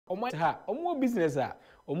omo business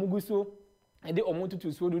omo guso ede omo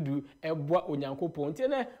tutu so dudu eboa onyankopon nti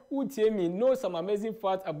na utie mi know some amazing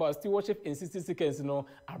facts about stewardship in 60 seconds no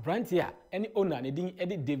abrantia any owner ne din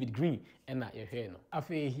ede David Green na ye hwe no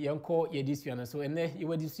afi yenko ye disua no so ene ye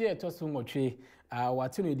wadisua to so ngotwe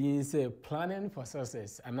watu no din say planning for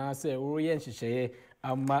success ana say wo ye nhyehyeye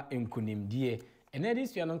ama enkunimdie ene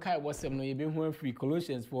disua no kai wasem no ye be hu free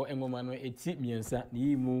Colossians for engoma no eti miensa ne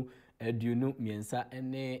yimu aduonu miensa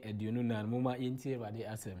ene aduonu nan moma yentie bade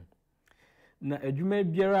asem na adwuma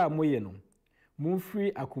biara moye no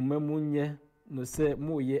mumfiri akoma munye no se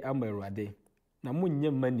moye amarade na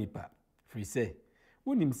munye manipa free se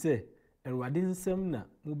wonim se erwade nsem na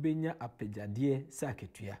mubenya apejade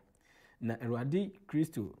saketua na erwade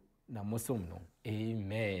Kristo na mosom no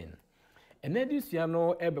amen enedisua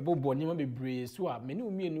no ebebobo nyema bebre so a meni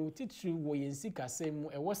umienu titiri wo yensi kasem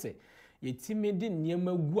ewose yetime de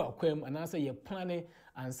nyema gu akwam anasa ye plane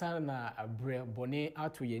ansa na abre bone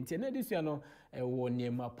ato ye nti enedisua no wo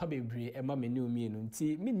nyema pa bebre ema meni umienu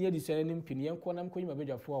nti mini edisua ne mpini yenko nam konyima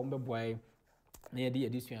bedwafo a ombeboae na yedi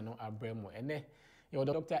edisua no abre mo ene yo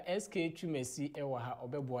Dr. SK Chumesi ewa ha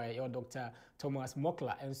obeboae yo Dr. Thomas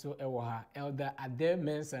Mokla enso ewa ha Elder Ade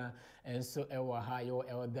Mensa enso ewa ha yo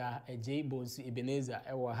Elder J Bonsu Ebenezer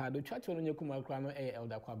ewa ha do twacho no nyekuma kra no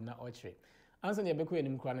Elder Kwabna Ochre anso ne beko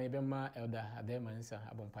yenim kra no yebema Elder Ade Mensa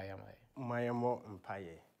abompaya mai mayemo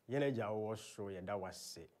mpaye yene ja wo so ye da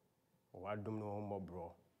wase wadum no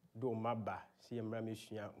mbobro do maba si yemra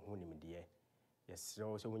mesua hunimde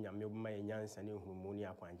yesro so wunyame obuma ye nyansa ne hunmuni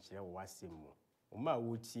akwankyere wo wasemu Oma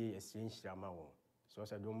wotie yesire nhirama wo so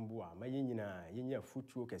se dombu a mayenyina yenya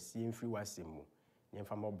futuo kase mfiri wasemu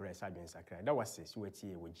nyemfa mobre sa adwensakra da wase si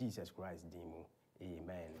watie wo Jesus Christ din mu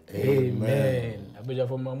amen amen abeja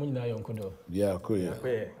fo mamu nyina yonkodo ya koya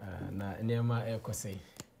na nema ekose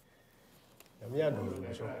nyame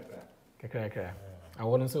adom so kakra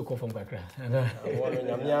awon so ko fom kakra awon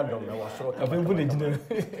nyame adom na wasoro afenfu ne jina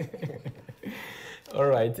all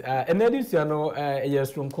right and edisua no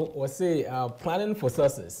yesronko we say planning for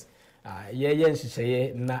success ye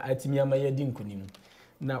nhyehyeye na atimi amaye di nkunim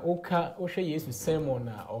na oka ohwe Yesu sermon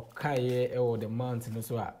na okaye ewo the month no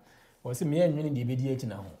so a we say me anwene de bedi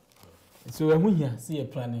akina ho so ehuhia see ye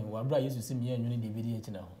planning wa bra Yesu say me anwene de bedi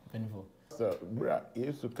akina ho penfo so bra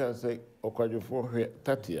Yesu ka say okwadwofo hwe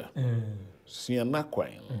tatia suana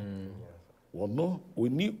kwan wono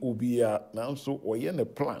oni obia nanso oye ne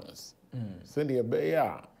plans send ye be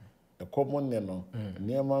ya common ne no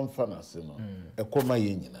niema mfa na se no ekoma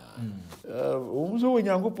ye nyina so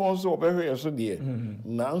onyankopon so obehwe so de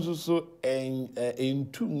nanso so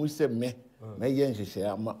entu mu se me na ye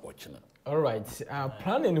nhyehyɛ ama ochina. All right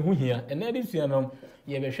planning hu hia enedisua no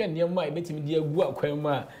ye behwe niema ebetimi de agu akwan mu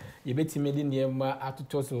a ye betimi de niema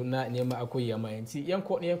atoto so na niema akoyi ama nti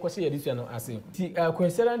yenko se ye disua no ase ti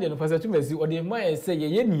kwesera de no fasa tumasi ode ma se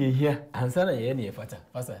ye nie hia ansa na ye ne fata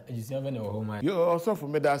fasa ejisua be na ho ma yo so for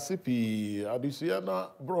me da sipi adisua na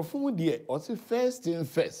brofo de o se first in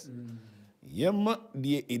first yema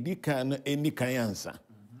de edikan na enikan ansa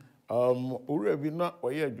ura bi na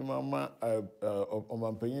oye adwuma ma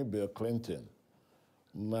omampanyin Bill Clinton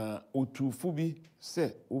na otufu bi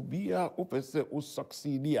se obia opese o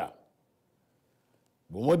succeed ya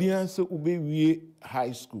bomodian se obewie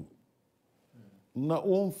high school na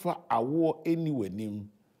wonfa awo eniwanim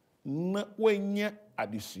na wanya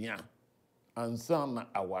adesua ansa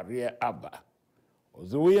na aware aba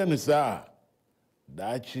ozo we ne saa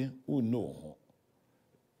daachi uno ho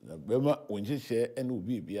na bema onhyehyɛ ene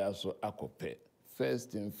obi bia so akɔpɛ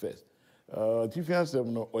first in first tifiasem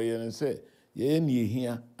no oyene se ye ne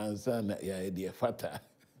ehia ansa na ya de fata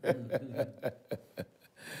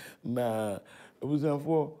na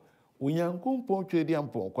obuzanfo onyankompon twedi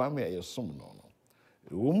ampon kwame yesom no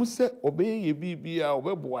wo mu se obeye bibia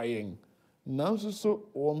obeboa yen nanso so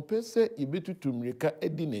wompese yebetutumrika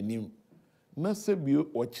edi nanim na sebio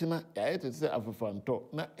ochina ya yetese afefanto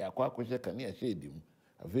na yakwa akohye kane ya hyedim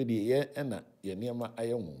afedi ye ena ye niema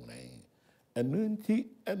aye nwunan enu nti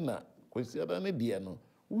ena kwesiada ne de no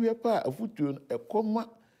wo pa afutuo ekoma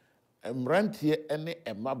emrantie ene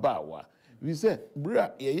emabawa we say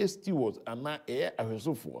bra ye stewards ana ye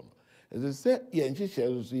ahwesofo no eze se ye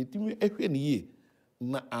nhyehyɛ so yetimi ehwe ne ye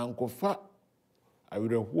na ankofa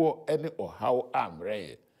awerɛhoɔ ene ɔhaw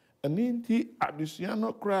amrɛ ene nti adesua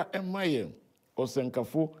no kra emaye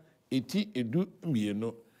osenkafo eti edu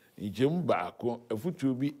mieno njem baako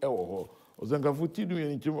afutuo bi ɛwɔ hɔ osenkafo ti du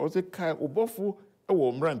njem o se kai obɔfo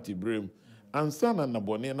ɛwɔ mrantie brem ansa na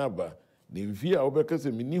nabɔne na ba ne mfie a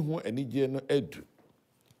wobɛkasa meni ho anigye no adu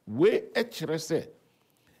we ɛkyerɛ sɛ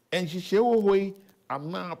enhyehyɛ wo hoi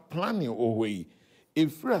ana planning wo hoi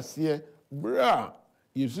efrase bra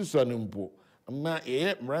yesusu no mpo na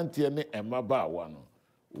mrantie ne emabaawa no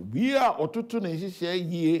obi a ototo ne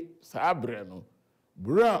hihye yie saa bre no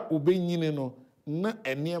bra obenyine no na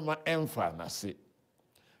enema emfa nase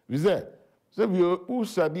bize sebio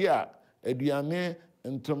usade a aduane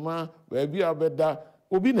ntoma baabi abeda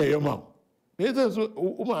obi na yema neze so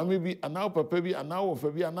o maame bi ana papa bi ana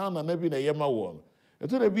wofa bi ana nana bi na yema wo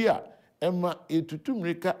eto da bi a ema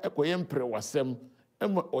etutumrika ekoye mpre wasem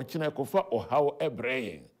ema okina ekofa ohaw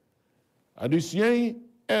ebreyen adusuan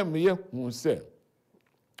emye hu se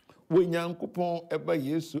wonyankopon eba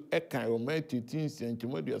Yesu ekan o Matthew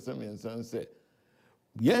 10:37 se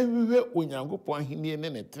yehwe wonyankopon ahenie ne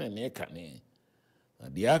ne trene kane na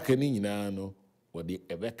de aka ni nyina no wode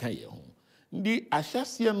ebeka ye ho ndi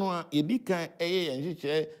ahyase no a edikan eye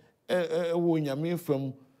yenhyeche wo nyame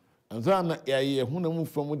fam anza na ye hunam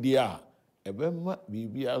fam de a ebema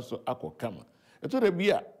bibia so akokama eto da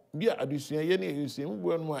bia adusuan ye ne Yesu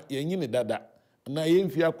mbo no a yenyine dada na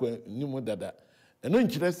yemfi akwa nimu dada eno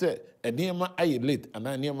nkyere se enema aye late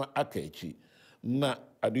ana enema aka echi na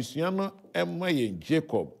adusuan no emma ye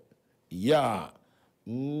Jacob ya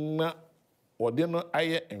na wode no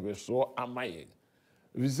aye enweso amaye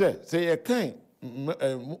vize se ye kan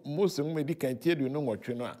Mose mmedi kan tiedu no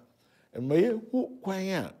nwotwe no a emaye hu kwan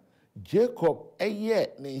a Jacob eye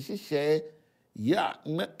ne nhyehyɛ ya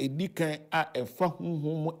na edikan a efa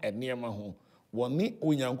honhom enema ho woni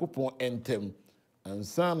onyankopɔn entem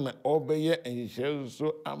ansa na obeye nhyehyɛ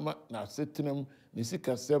so ama na setenam ne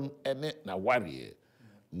sikasɛm ene na ware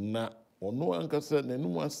na ono ankasa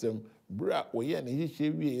nanum asɛm bra oye ne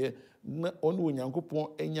nhyehyɛ wieye na ono onyankopɔn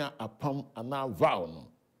enya apam ana vow no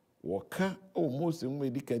woka o Mose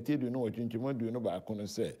mmedi kan tiedu no wotwentwemadu no ba kono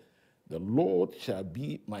se the Lord shall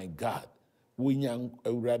be my God wonyan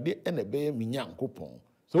awurade ene be me nyankopon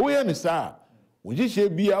so woye ne saa wonhyehyɛ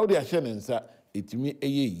bia wo de ahye ne nsa etimi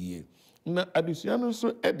eye yie na adusua no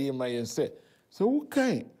so ede ma yense so wo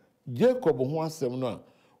kan Jacob ho asɛm no a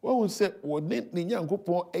wo se wo ne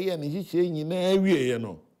nyankopon eye ne hyehyɛ nyina wieye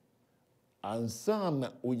no ansa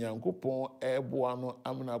na onyankopon eboa no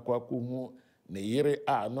amna kwakohu ne yere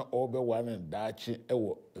a na obewa ne daache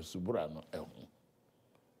ewo esubura no eho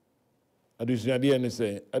adusuade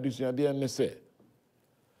ne se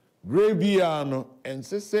brebia no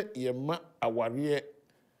ensese yema aware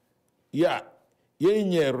ya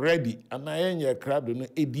yenye ready ana yenye krado no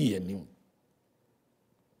edi anim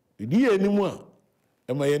a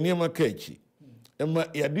ema yenema kachi ema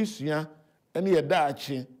yadusua ene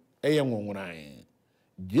yedaache eye nwonwran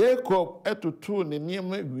Jacob etoto ne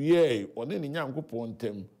niema wiye one ne nyankopon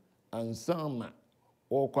ntem ansana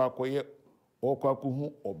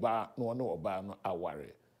okwakohu oba na one oba no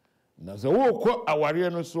aware na ze wokọ aware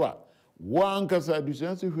no so a wankasa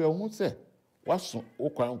adusuan se hwe ho se waso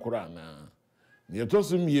okwankora na ne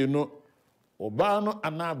tosum ye no oba no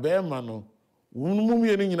ana beema no wunum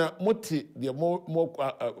ye no nyina moti de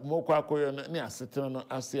mokwakoyo no ne asetena no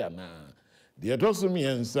ase ana de tosum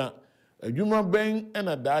ye nsa adwuma ben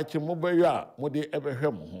ena daache mobayo a mode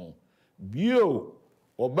ebehwe mo ho bio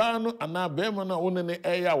oba no ana beema no one ne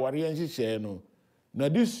eya aware nhyehyɛ no na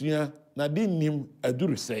disua na di nim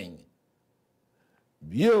aduru sen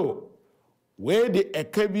bio we de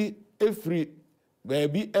ekabi efri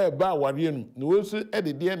baabi eba aware no na wosu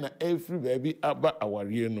edede na efri baabi aba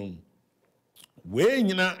aware no we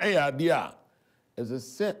nyina eya ade a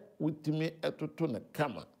ezese wutimi etoto na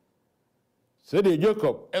kama se de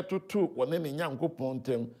Jacob etoto wone ne nyankopon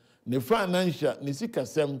ntem ne fa nansha ne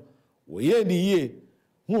sikasem wo ye ni ye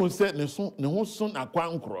hu se ne ho so na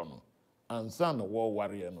kwankro no ansa na wo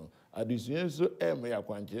ware no adusua so em ya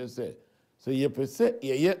kwanche se ye pese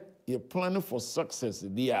ye plan for success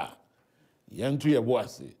dia yentu ye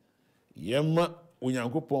boase yema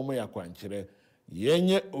onyankopon ma ya kwanchere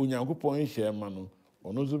yenye onyankopon hye ma no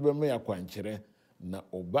ono zo be ma ya kwanchere na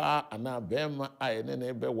oba ana bema ayene na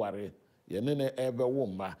ebe ware yene na ebe wo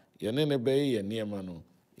ma yene na be ye niema no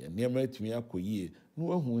ye niema atumi akoyie no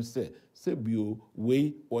wahu se bio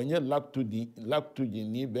we onye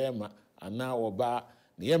lactogen ni bema ana oba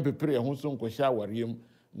na yempepere ho so nkosha awarem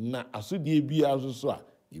na asodie bia so a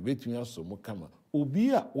yebetumi asomo kama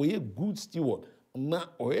obi a oye good steward na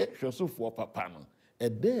oye hwesofo papa no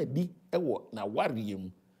edadi ewo na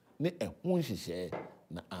warem ne ehon hyehyɛ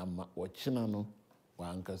na ama ochina no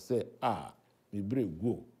wanka se mebre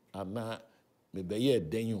go ana mebeye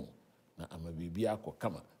denyo na ama bibia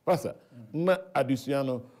akokama pasa na adusua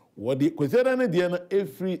no wodi kwesera ne de na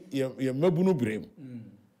efri ye mabunu brem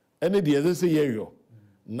ene de ze yeyo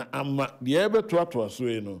na ama de ebe toatoa so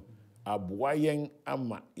no aboayen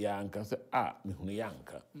ama yanka se mehunu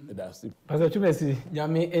yanka that's it. Pastor Chumesi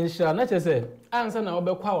nyame ensha na chese ansa na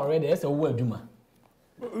obekwa already ese wo adwuma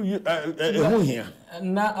ehu hia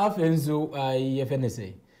na afenzo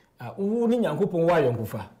yefenese wo ni Nyankopon wa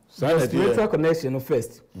yonkofa spiritual connection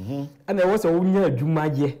first and there was a wunya adwuma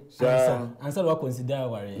ye ansa wa consider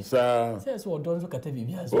ware say so odonzo kata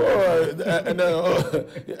bibia so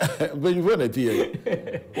when you want tie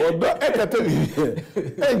odo ekata bibia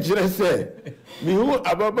enjire se mi hu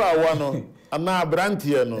ababa awa no ana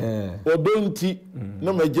abrantie no odo nti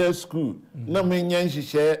na maje school na menya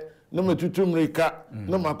nhihye na matutumrika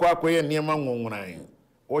na makwakoye niema nwonwran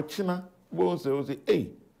ochina bo se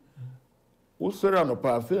usora no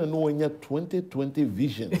pa fe no wonya 2020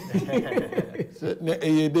 vision na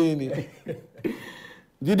eyede ni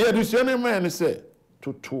didi adusiane man se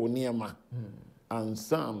toto niema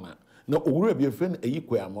ansama na owura bi fe na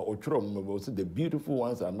eyikwa ama otworo mmebo se the beautiful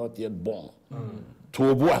ones are not yet born to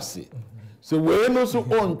obuase so we no so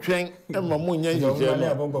ontwen e ma mo nya nhije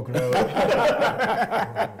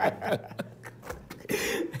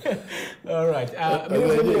no all right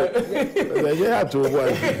yeah to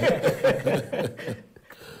obuase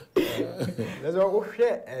let's go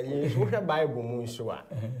share Bible mu nso a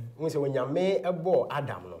mo se wonyame ebo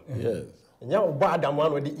Adam no yes nya obo Adam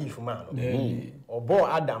wan odi Eve man no obo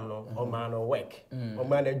Adam no o man no work o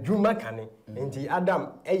man adwuma kane nti Adam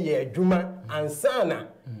eye adwuma ansana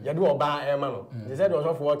ye do oba e ma no they said was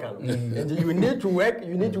of work and you need to work,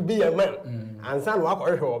 you need to be a man ansana wa ko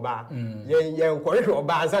hwe oba ye nko hwe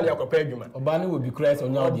oba ansana ya ko pa adwuma oba ne wo bi Christ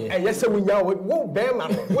onya ode yese wonya wo be ma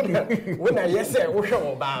no wo na yese wo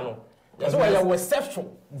hwe oba no so why you sexual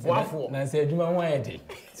voafo na say adwuma ho ayede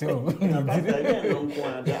so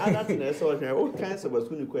the other thing is so all kinds of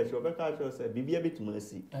school question obeka cho say bibia betuma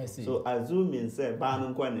si so assuming say ba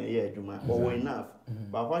no kwa na ye adwuma or enough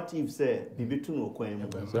but what if say bibi tu no kwan mu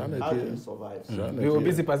how do you survive we will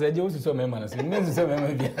busy pass eje osuso mema na so nsuso mema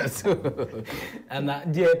bia so ana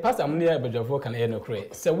the pastor am na bedwafo kan e no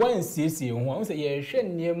kre say one cc ho say ye hwe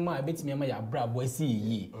niema betimi ama ya brabo asi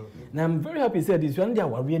yi na I'm very happy say this one dey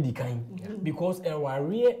aware di kan because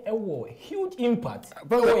aware ewo huge impact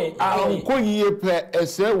ko yiye pe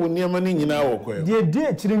ese wo niema ni nyina wo ko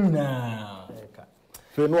de chiri nyina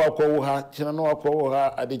fe no akwo ha china no akwo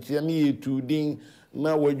ha adechia ni yetudin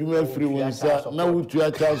na wadwuma free wonsa na wutu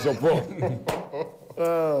acha support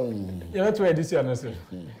you beto edition no so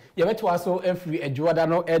you beto aso free adwada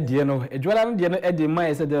no edie no adwada no de no edi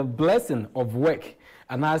man say the blessing of work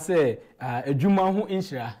and I say adwuma ho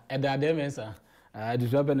inhira edade mensa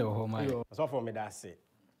adusua be na ho man so for me that say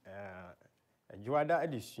adwada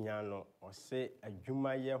adusua no o say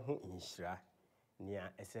adwuma ye ho inhira nia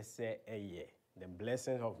esese eye the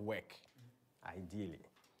blessings of work ideally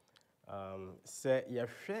say ye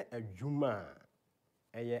hwe adwuma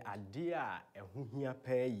eye ade a eho hia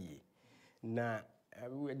paayi na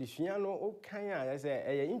adusua no o kan a say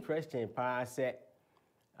eye interesting pa say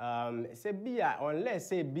say bia unless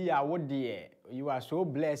say bia wo de you are so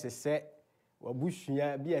blessed say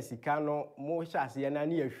wabusua bia sika no mo hyase na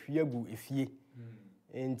na yahwie gu efie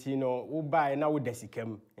enti no wo bai na wo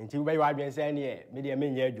dasikam enti wo bai wa adwen say ne me de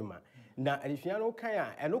menya adwuma na adusua no kan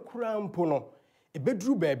a eno kura mpo no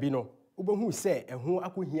ebeduru baabi no wo behu say eho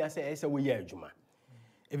akohia say ese wo ye adwuma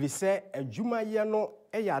ebi say adwuma ye no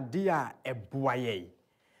eyade a eboa ye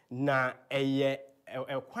na eye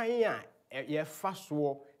ekwan a ye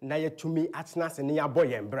faso na yetumi atena se ne yabɔ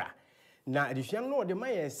ye mbra na adusua no de ma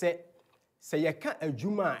ye se ye ka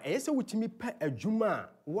adwuma a ese wutumi pa adwuma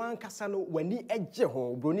wan kasa no wani egye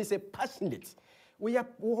ho broni se passionate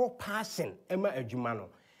wo passion ema adwuma no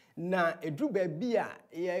na edu ba bi a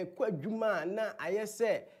ye kwa adwuma na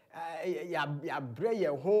ayese ya bre ye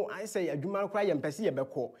ho ayese adwuma kra ye mpese ye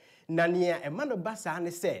beko na ne ema no basa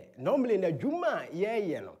ne se normally na adwuma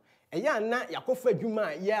ye no eya na yakofa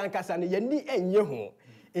adwuma ye ankasa ne yani enye ho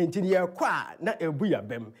enti ye kwa na ebu ya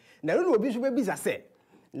bem na no obi so be bisa se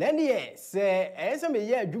na ne se ese me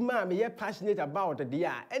ye adwuma me ye passionate about the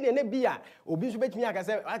a ene ne bia obi so betimi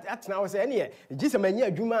akase atena wo se ene gise manye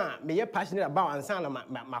adwuma me ye passionate about ansa na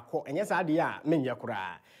makọ enye sa de a menye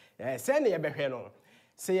kura se ne ye behwe no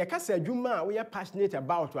se ye kasa adwuma wo ye passionate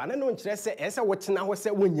about ane no nkire se ese wo tena ho se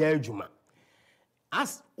wonya adwuma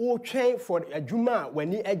as o train for adwuma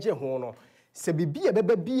wani egye ho no se bibia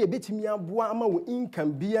beba bia betimi aboa ama wo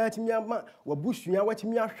income bia timi ama wabusua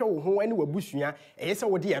watimi ahwe wo ho ane wabusua eyese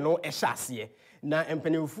wo de no ehye na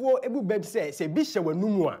empanimfuo ebu bed se bi hye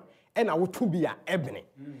wanumu a ena wo to bia ebene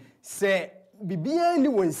se bibia ni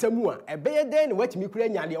wonsamu a ebeye den ne watimi kura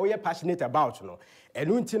nya de wo ye passionate about no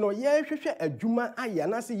enu nti no ye hwehwe adwuma aya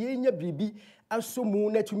na se ye nya bibi asomu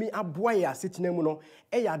na tumi aboa ya setena mu no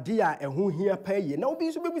eya de a eho hia pa ye na obi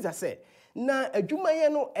nso bebuza se na adwuma ye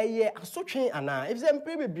no eye asotwe ana if se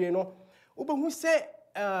mpre bebre no obehu se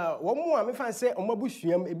womo a mefa se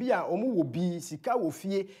omabusuam ebi a omo wo bi sika wo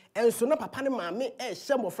fie enso na papa ne maame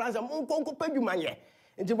hye mofra se monkonko padwuma ye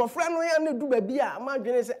nti mofra no ya na du ba bi a ma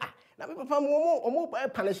dwene se na me papa omo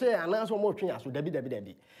panishe ana so omo twen aso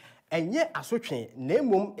dabi enye asotwe na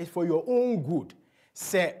emom is for your own good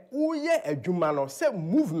se uye adwuma no se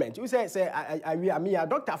movement you say ami a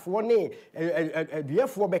doctor for ne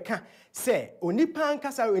aduafo beka se onipa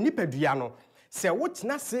nkasa onipa dua no se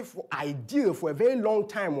wotna se for ideal for a very long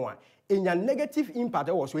time one enya negative impact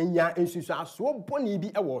e wo so enya ensusu aso boni bi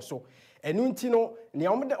e wo so enu nti no ne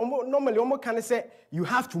normally omo kan say you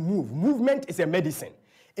have to move. Movement is a medicine.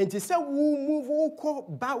 Enti se wu move uko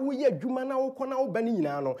ba uye adwuma na uko na uba ni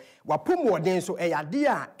nyina no wapomo den so eyade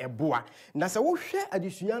a eboa na se wo hwe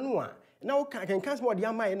adesua no a na wo kan se mo de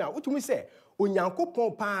amaye na wotumi se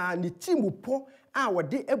onyankopon pa ne timupo a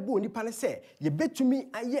wode ebo nipa ne se ye betumi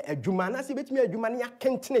aye adwuma na se betumi adwuma ne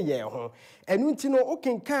yakentene ye ho enu nti no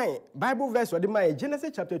okenkan Bible verse wode maye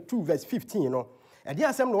Genesis chapter 2 verse 15 no ade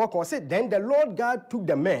asem no wo say then the Lord God took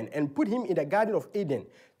the man and put him in the garden of Eden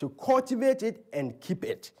to cultivate it and keep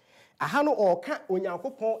it. Ahano oka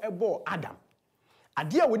onyankopon ebo Adam.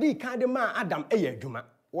 Ade a wodi kan de ma Adam eye adwuma.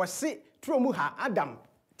 Wo se tromu ha Adam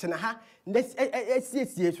tena ha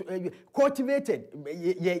cultivated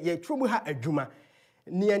ye tromu ha adwuma.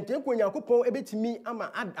 Ni ente ko onyankopon ebetimi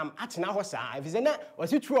ama Adam atena ho saa. Efise na wo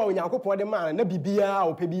se tro onyankopon de ma na bibia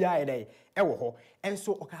opebia ede ewo ho.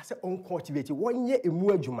 Enso oka se on cultivate wonye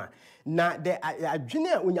emu adwuma. Na de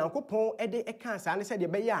adwene a onyankopon ede eka saa ne se de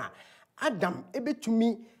be ya Adam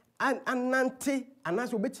ebetumi anante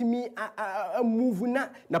anaso betimi move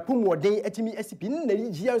na pomoden etimi SCP na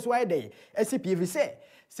yigia so ayde SCP if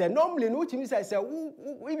say normally no timi say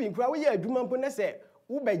even kra we adwuma mpo na say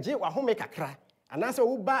wo beje wa home kakra anaso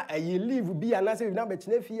wo ba ayi leave bi anaso na be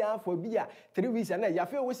tena fia for bi a 3 weeks na ya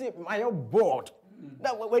fe wo say I am bored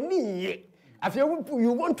na when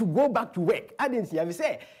you want to go back to work I didn't see if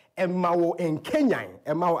say Emma wo en Kenya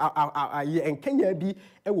en Kenya bi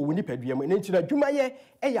ewo woni paduam enti na dwuma ye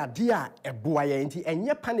ya de a eboa ye enti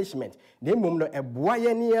enye punishment na emom no eboa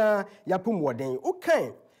ye ne ya pomwoden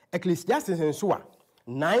ukan Ecclesiastes nso a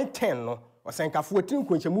 9:10 no osenkafo otin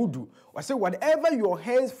kwanchemudu o say whatever your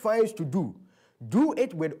hands finds to do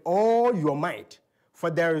it with all your might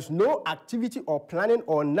for there is no activity or planning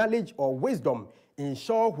or knowledge or wisdom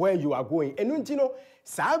ensure where you are going enu nti no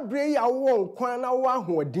sabre ya wo nkwan na wo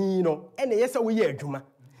ahodin no ene yesa wo ye adwuma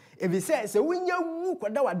ebi se wonya wu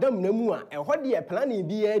kwada wadam na mu a eho de planning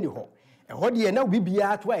bi ya ni ho eho de na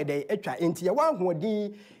bibia to ede atwa enti ye wo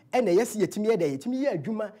ahodin ene yesa yetimi ye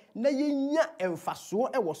adwuma na yenya emfaso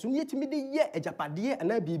ewo so yetimi de ye ajapade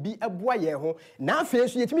ana bibi eboa ye ho na afa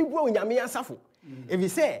so yetimi bua onyame asafo ebi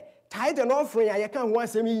se tithe no offering ya kan ho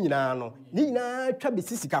asem nyina no ni nyina twa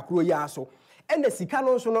besisika kro ya so ene sika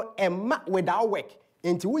no so no emma without work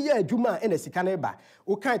enti wo ye adwuma ene sika na ba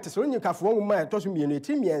wo kan Tesalonikafo nwoma to so mienu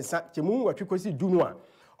etimiensa chemu watwe kosi du no a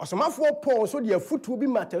osomafo Paul so de afutuo bi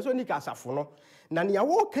ma Tesalonika asafo no na ne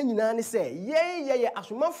yawo kan nyina ne se ye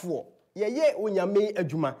asomafo ye onyame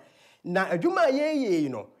adwuma na adwuma ye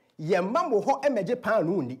no ye mammo ho emeje pan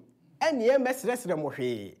no ni ene ye mesresre mo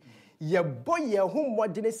hwe ye boye ho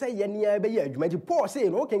modene se ye ne be ye adwuma di Paul say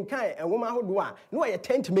no kan enwoma hodo a no ye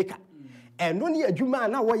tent maker eno ne adwuma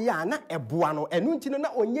na wo ya na eboa no eno ntino na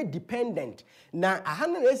onye dependent na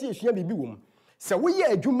ahana na esi esua bibi wom se wo ye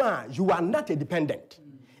adwuma you are not a dependent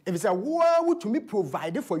if it's a wo to me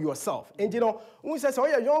provide for yourself and you know who says so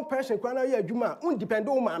you young person kwa na ye adwuma undepend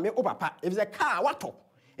o maame o papa if it's a car wato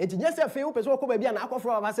enti nyese afi wo person ko ba bia na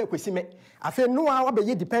akofro ba se kwesime afi no a wo be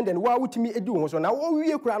ye dependent wo to me edu ho so na wo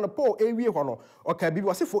wie kura no Paul ewie ho no oka bibi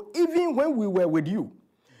wo se for even when we were with you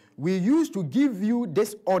we used to give you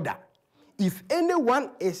this order. If anyone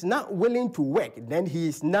is not willing to work, then he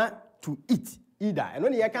is not to eat either. And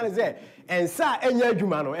when you can say, and sa enya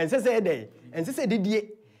adwuma no, and say dey, and say didie,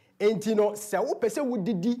 enti no se wo pese wo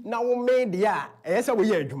didi na wo me de a, say wo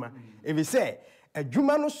ye adwuma. If you say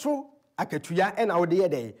adwuma no so akatuya e na wo de ye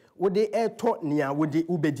dey, wo de eto nia wo de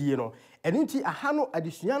ubedie no. And enti aha no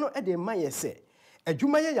adesua no e de ma ye se,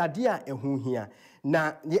 adwuma ye yade a ehu hia.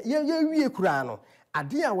 Na ye wie kura no,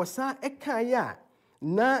 ade a wo sa e kan ya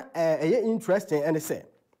na interesting and say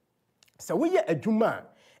so we ye adwuma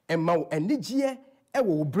emma wo anigye e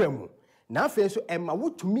wo bramu na afa so emma wo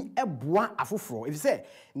tumi eboa afoforo if say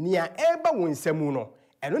nia eba wo nsamu no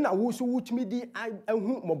eno na wo so wutumi di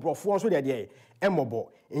ahu mobrofo so de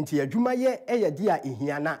emobo enti adwuma ye ye di a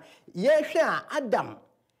ehia na ye hwe a Adam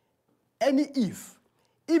any if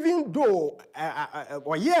even though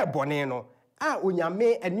oye bone no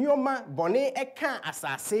onyame enioma bone eka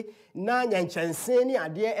asase na nyanchanse ni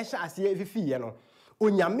ade ehya ase fifiye no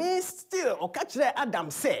onyame still okachire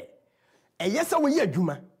Adam say eyese wo ye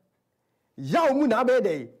adwuma ya omu na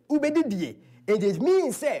abede ubedidie and it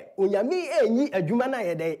means say onyame enyi adwuma na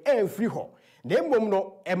ye dey enfri ho na embom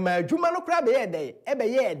no ema adwuma no kra be ye dey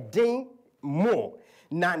ebe ye den more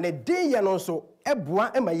na ne den ye no so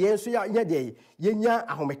eboa ema ye nso ya nya dey yenya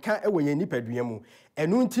ahomeka ewo ye nipadua mu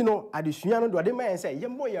enu nti no adesua no do de ma ye say ye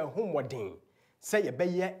mo ye homoden say ye be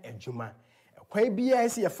ye adwuma kwan bia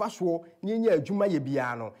se ye faso nyenya adwuma ye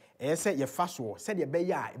bia no se ye faso se de be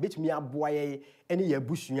ye a betumi aboa ye ene ye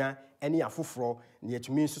busua ene afoforo ne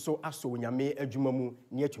yetumi nso aso onyame adwuma mu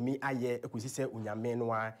ne yetumi aye ekosi se onyame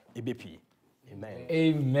no a ebepi amen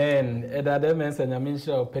amen edade men se nyame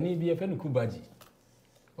nhyira pani bia fe no kubaji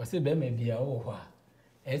wase be ma bia wo ho a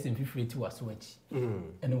ese mfifire ti waso achi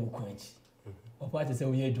ene wo ko achi opa te se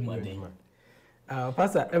wo ye adwuma den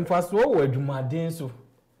pastor emfaso wo adwuma den so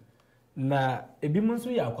na ebi mun so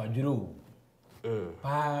ya akwadwere o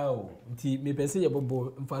pao nti me pese ye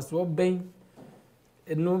bobo mfaso ben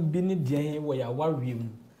no bi ni dian wo ya wariem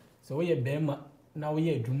so wo ye bema na wo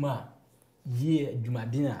ye adwuma ye adwuma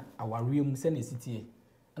den a awariem se na sitie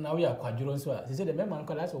na wo ya akwadwere so a se de mema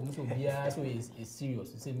nkola so mu so bia so is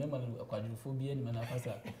serious se mema akwadwere fo bia ni na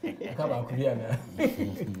pastor aka ba akubia na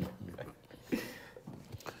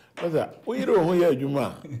pastor wo yiro ho ye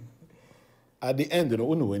adwuma at the end no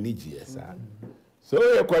wonu wani GSA so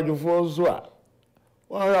ye kwadwofo so a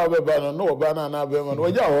won ra obeba no oba na abema no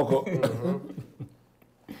oja hoko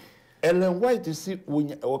Ellen White see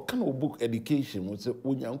what kind of book education was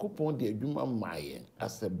Unyankopon the adwuma maye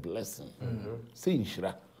as a blessing say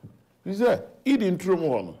nshira you say eating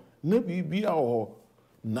true na bibia ho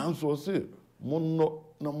nanso say monno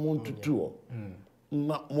na montutuo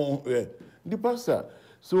na mon the pastor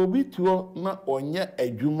so obi tuo na onye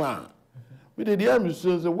adwuma we dey am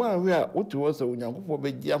so one we are what was Unyankopon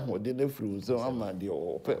be gia hode na firi so ama de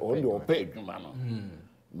ope adwuma no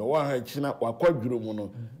no one ha china wakwadwuro mu no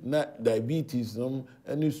na diabetes no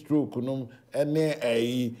any stroke no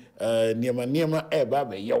any niema eba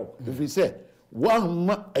be yew if you say one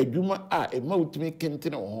ma adwuma a e ma utimi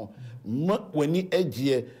kentene ho ma wani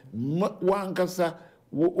agie ma wankasa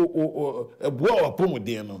wo ebua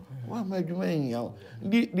wapomuden no wa ma adwuma nya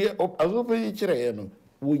di azofa yi kire ye no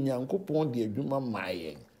wo Nyankopon de adwuma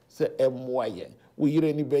maaye se emwa ye wo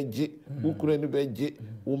yire ni beje wo kura ni beje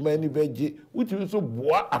wo ma ni beje wo ti so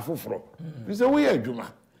boa afoforo bi se wo ye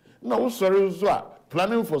adwuma na wo sori so a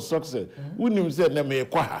planning for success wo nim se na me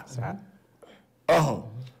kwa ha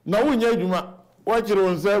na wo nya adwuma wo kire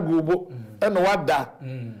won sa gubo e na wada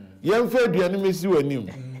ye mfa aduane mesi wanim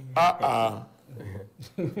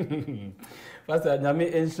pastor nyame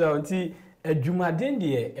ensha nti adwumaden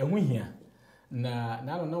de ehu hia na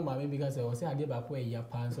no ma me because o say ade ba ko e ya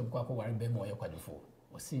pa so kwa ko ware be mo ye kwadufo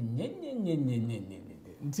o say nyenyenyenyenyenyenye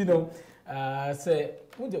nti no say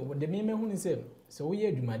de me hu ni say so wo ye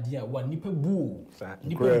adwumaden a wa nipa bu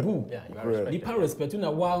nipa respect na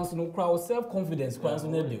wa so no crowd self confidence kwa so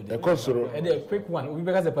na build e dey quick one we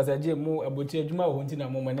because the passenger mu abochi adwuma ho nti na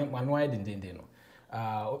mo mane mano ai dendende no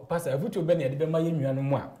pastor afutu be na de be ma ye nnuanu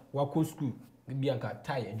mu a wa ko school bi anka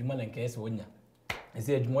tie adwuma na nka ese wonya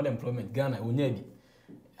ese adwuma employment Ghana wonya bi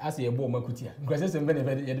ase ye bo makutia nkwase se mbe ne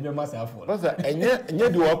ye de be masa afo pastor enye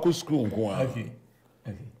de wa ko school nko a okay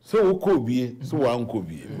so wo ko bie so wa nko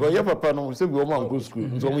bie because your papa no say we man go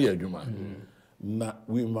school so mo ye adwuma na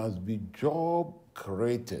we must be job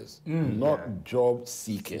creators not job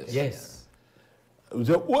seekers yes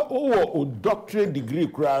o doctorate degree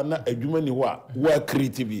kura na adwuma ni wa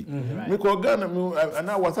create bi me ko Ghana me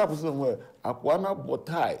na WhatsApp so mo akwa na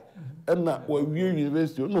botai na wa wie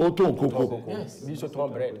university no to nkoko yes bi so to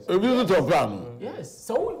bread bi so to pan yes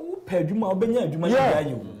so wo pa adwuma obenya adwuma ni ya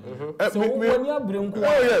yo so woni abre nko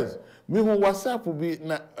oh yes me hu WhatsApp bi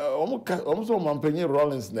na omo so mampanyi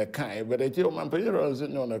Rollins na kan but eche mampanyi Rollins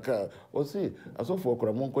no na ka o si asofo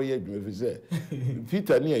okra mo nko ye adwuma fi se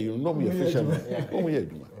Peter ni you know me fisherman o mo ye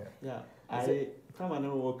adwuma I come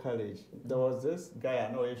and work college there was this guy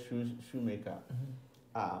I know a shoemaker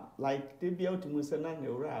like they be out to Musa na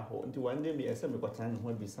ura ho until one day me ese me kwatan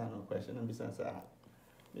ho bi sa no question and bi sa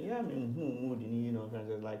yeah me mood you know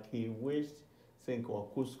like he wished think or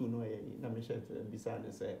school no na me share bi sa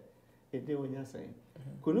and say it dey when you say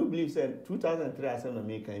could you believe said 2003 I said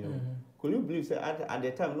America you could you believe said at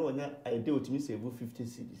the time no I did with me save 50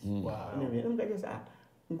 cedis wow I mean I'm just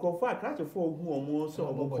nkofo akrachefo ohu omo so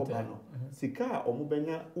omo koba no sika omo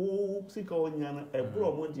benya o sika onya na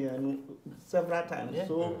ebro omo dia no several times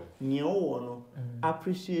so nye o no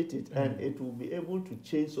appreciate it and it will be able to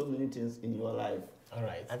change so many things in your life. All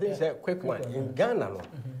right. I think it's a quick one. In Ghana, no,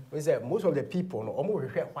 we say most of the people no omo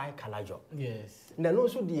hwehwe white collar job. Yes. Na no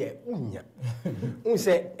so de unya. We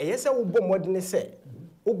say yes we bo modern say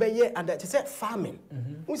obeye and that say farming.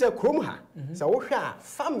 We say krom ha. So we hwe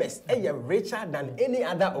farmers richer than any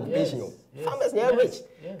other occupation. Farmers they are rich.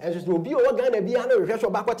 And so obi o Ghana bia na hwehwe so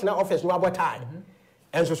back na office no abotai.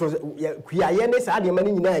 And so kuyaye ne sa de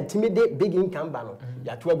mani nyina intimidate big income ba no.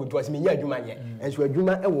 Ya to agudu asime nya adwuma nye. And so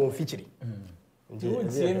adwuma e won feature.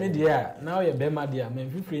 See media now your bema dia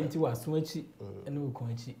men fifre nti waso achi ene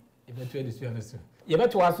okon achi ebeto edisua no so ye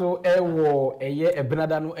beto waso ewo eye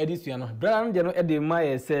ebenada no edisua no brada no de no ede ma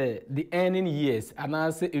ye say the earning years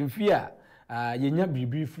ana say emfia yenya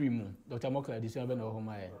bibi free mu Dr. Mokla edisua be na ho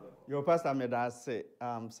ma ye your pastor me da say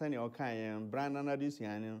send your kan brada na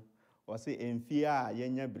edisua no o say emfia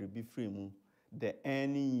yenya bibi free mu the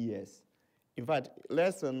earning years. In fact,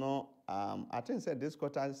 lesson no I think said this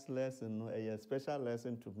quarter's lesson no a special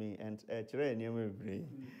lesson to me and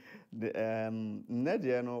the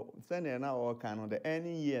Nadia no send now all kind of the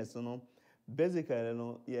earning years no basically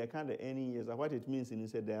no yeah kind of earning years what it means in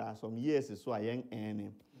said there are some years so young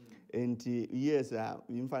earning and years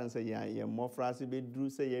in fact say yeah more frasi be do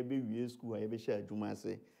say you be school you be share juma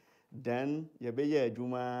say then you be yeah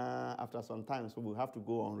juma after some time so we have to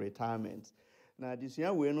go on retirement. Na this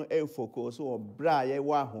year we no focus or bra ye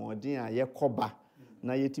wa hoden a ye koba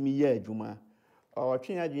na yetimi ye adwuma or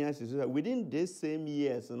twin adwuma so within this same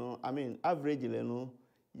years I mean averagely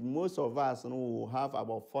most of us will have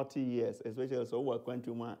about 40 years especially so we are going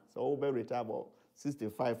to so we be retire about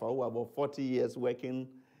 65 or about 40 years working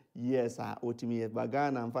years otimi years but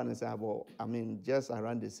Ghana am fan say about I mean just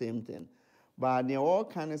around the same thing but they all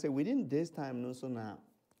kind of say within this time no so na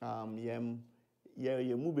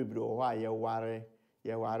you move bro why you worry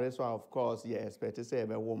so of course you expect to say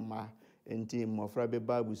be woma enti mofra be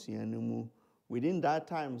babusua no mu within that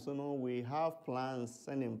time so no we have plans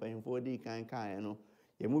sending pain for the kan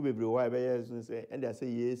you move bro why be yes say and they say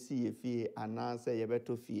yes see fie ana say you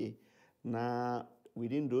beto fie na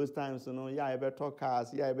within those times so no you beto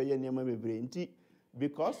cars you be nyama bebre enti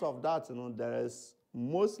because of that there is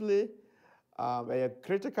mostly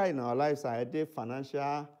critical in our lives are the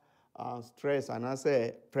financial stress and I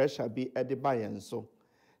say pressure be at the buy and so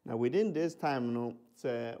now within this time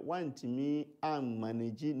say one to me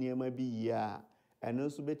manage near maybe year and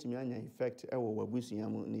also bet me an effect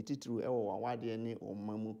wabusiamu ni titru wawade ni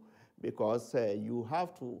omamu because you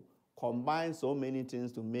have to combine so many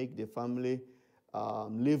things to make the family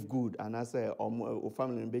live good and I say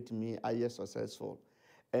family bet me are successful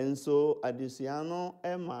and so adisiano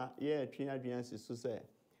Emma so say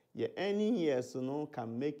yeah, any years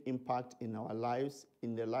can make impact in our lives,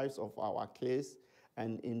 in the lives of our kids,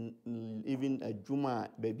 and in even a juma,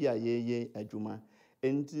 baby a juma.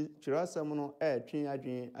 And chirasamono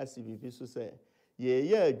as if so say,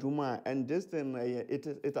 yeah, juma, and this thing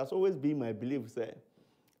it has always been my belief say,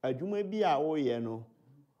 a juma be no,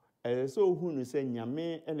 so who say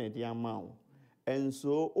nyame and a diamount. And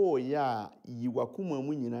so, oh yeah, you were kuma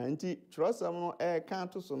munina, and chirasamono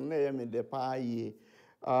can't to some name in the pie.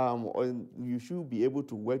 You should be able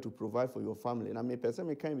to work to provide for your family. And I mean,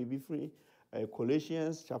 person can be free.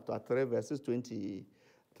 Colossians chapter 3, verses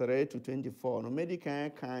 23 to 24. No, maybe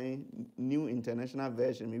kind New International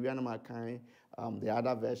Version. Maybe I'm kind the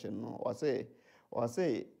other version. No, or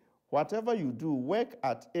say, whatever you do, work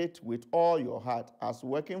at it with all your heart, as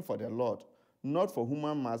working for the Lord, not for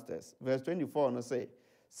human masters. Verse 24. No, say,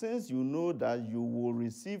 since you know that you will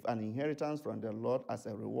receive an inheritance from the Lord as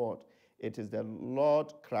a reward. It is the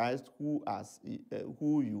Lord Christ who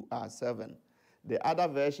you are serving. The other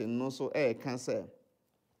version also can say,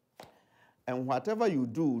 and whatever you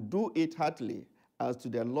do, do it heartily as to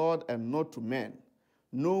the Lord and not to men,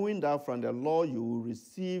 knowing that from the Lord you will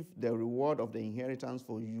receive the reward of the inheritance,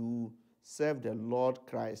 for you serve the Lord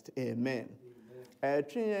Christ. Amen.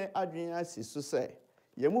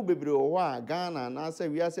 Yemu bebre owa Ghana na say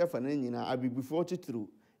we ase fa na nyina abibifo titru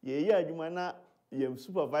ye adwuma na ye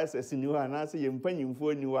supervisors ni wa na say ye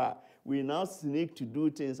mpanyimfo ni wa we now sneak to do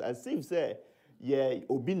things as if say ye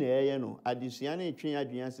obi na ye no adesua na etwen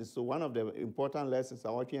adwuma so one of the important lessons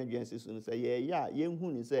I want to adwuma so say ye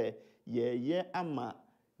hu ni say ye ama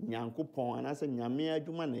nyankopon na say nyame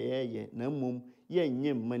adwuma na ye na mum ye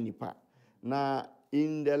nyem manipa na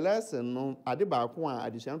in the lesson, no,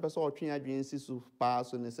 additional person or train agency so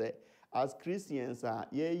pass on say as Christians are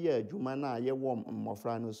jumana ye warm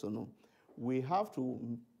mofrano so no. we have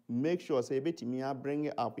to make sure say betimi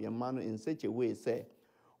bring up your man in such a way say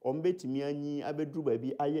betimi anyi abedru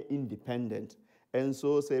baby aye independent. And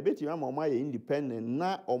so say betimi mama aye independent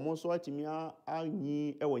na omo so atimi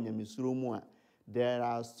anyi e wonyamisuro mu a, there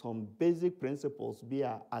are some basic principles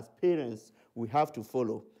as parents we have to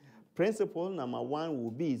follow. Principle number 1 will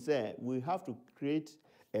be say we have to create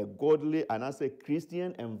a godly and as a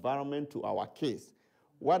Christian environment to our kids.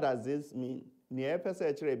 What does this mean?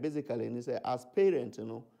 Basically, say as parents,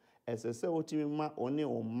 as I say, otimima oni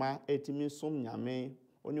oma etimi som nyame,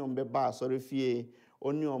 oni ombeba sorry fie,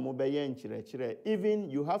 oni omobeye nchire. Even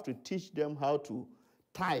you have to teach them how to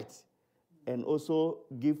tithe and also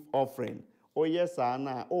give offering. Oh yes,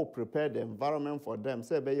 Anna, prepare the environment for them.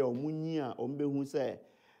 Say be your munya ombehu say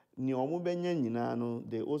ni omubenya nyina no,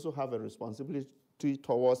 they also have a responsibility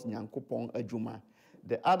towards nyankopon adwuma.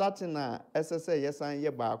 The other thing SSA yes and ye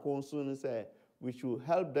baako so say we should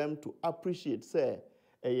help them to appreciate say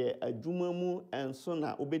adwuma mu enso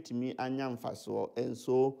na obetimi anya mfaso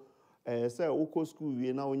enso say uko school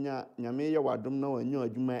we na onya nyame ye wadom na wanyu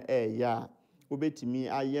adwuma ya obetimi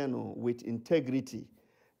aye no with integrity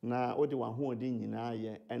na odi wa ho odi nyina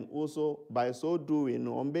ye, and also by so doing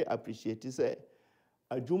no ombe appreciate say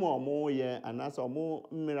adwuma omo ye anasa omo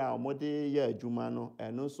mmira omo de ye adwuma no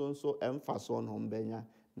eno so emfaso no mbenya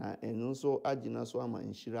na eno so agina so ama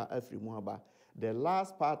nshira afrimu aba. The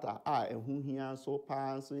last part ehun hia so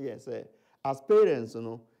pa so yes as parents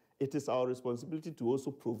it is our responsibility to also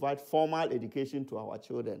provide formal education to our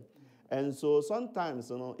children. And so sometimes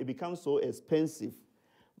it becomes so expensive.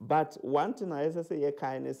 But one thing I say ye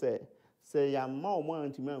kind say ya ma omo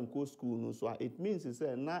antime nko school no so it means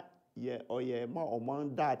say na ye or ye ma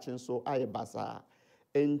omo dachin so aye basa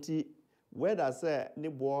enti whether say ni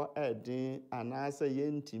bo edin and I say ye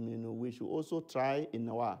ntimi no, we should also try in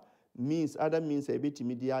our means, other means a bit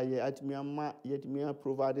media yet me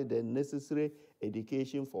provided the necessary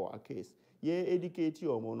education for our case. Ye educate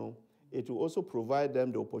you mono, it will also provide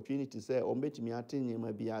them the opportunity to say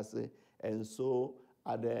and so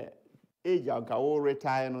at the age of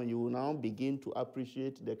retire, you will now begin to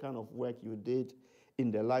appreciate the kind of work you did in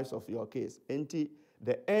the lives of your case. And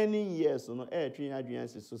the earning years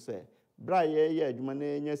so say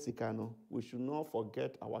we should not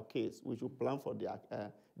forget our case. We should plan for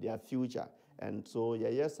their future. And so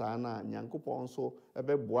yes ana nyankopon so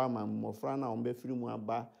ebe boa ma mmofra na ombe firi mu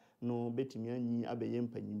aba no betimi anyi abeye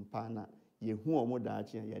mpanyimpa na yehu omo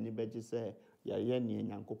daache ya ni beje se ya ye ne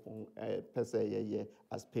nyankopon pese ye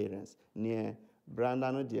as parents ne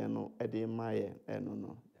branda no de no ede maye eno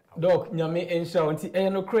no. Doc, nyame ensha onti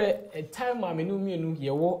no kre time am enu mienu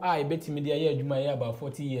ye wo betimi de aye adwuma ye about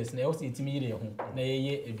 40 years na e also etimi yire ho na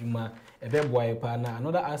ye adwuma ebe boa ye pa na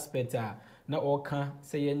another aspect na oka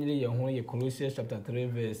say yenyire ye ho ye Colossians chapter 3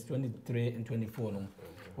 verse 23 and 24 no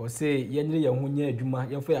o say yenyire ye ho nya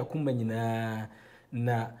adwuma ye fa yakoma nyina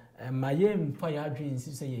na maye mfa ya adwen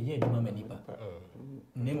si say ye adwuma manipa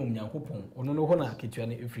nemo nyankopon ono no ho na ketua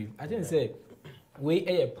na efri I think say we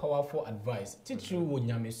a powerful advice teach you wo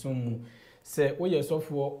nyamesom mu say we ye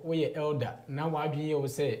sofo we ye elder na wa adwen ye wo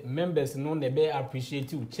say members no na be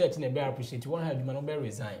appreciate you, church na be appreciate you, one adwuma no be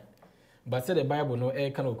resign. But say the Bible no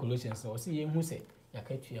kind of Colossians so see ye hu say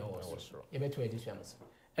yakatua was ye beto edition so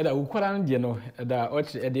eda ukwara no de no eda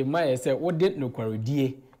oche ede mai say wo de no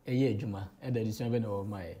kwaredie eye adwuma eda edition be no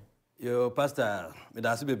mai yo pastor me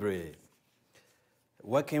da bebre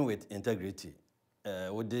working with integrity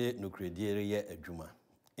wo de no kwaredie ye adwuma.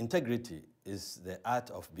 Integrity is the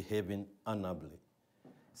art of behaving honorably.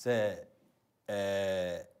 Say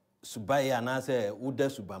subaya na say wo da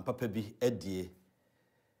suban papa bi edie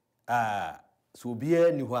so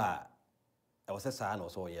bia ni ho a e wose saa na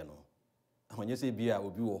so ye no honye se bia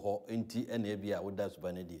obi wo ho enti ena bia wo da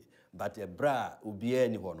suba na die but e bra obi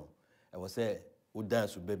ani ho no e wose wo da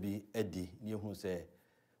suba bi edi ni hu se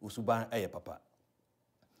usuba eye papa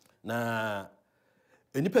na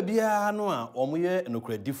enipa bia no a omoye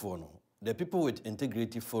enokradifo no, the people with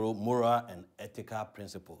integrity follow moral and ethical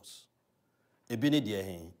principles. Ebini de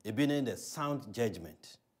hen ebini the sound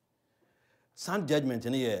judgment. Sound judgment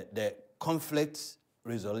in the conflict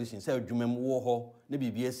resolution. Say adwumam wo ho na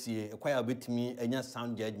bibia sie ekwaya betimi enya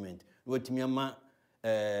sound judgment. Wetimi ama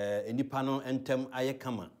enipa no entem aye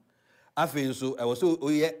kama. Afi so e wo so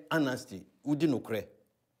oye honesty, udi nokre.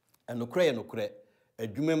 Enokre ye nokre.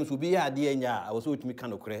 Adwumam so bi ya ade enya a wo so wetimi ka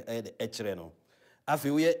nokre e kire no.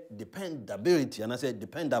 Afi we dependability and I say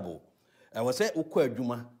dependable. I was say ukwa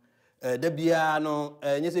adwuma da bia no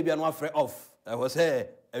nyese bia no afre off. I was say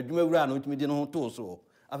adwuma wura no utimi di no to so.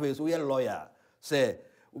 Afi so we lawyer say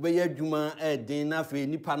we be adwuma den na afi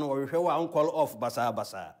nipa no ohwe wa call off basa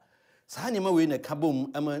basa. saa nneɛma wei na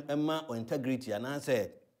kabom ɛma integrity anaasɛ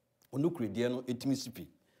onukuredie no etimi sipi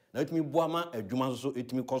na etimi boama adwuma so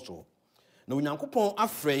etimi kɔso na onyankopɔn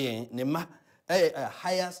afrɛ yɛn ne ma a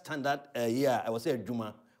higher standard year I was say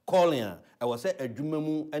adwuma calling I was say adwuma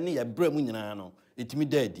mu ɛne yɛ brɛ mu nyinaa no etimi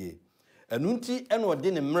daadie ɛno nti ɛna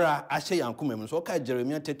ɔde ne mmara ahyɛ yankoma mu so ɔka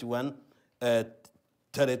Jeremiah 31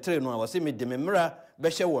 33 no I was say me de me mmara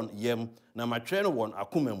bɛhyɛ wɔn yam na matwerɛ no wɔn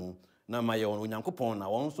akoma mu na ma yɛ wɔn onyankopɔn na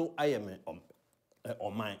wɔn so ayɛ me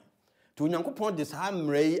ɔman to onyankopɔn de saa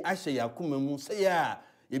mmara yi ahyɛ yakoma mu sɛ ya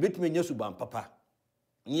yɛbɛtumi nya suban papa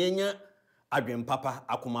nyenya adwen papa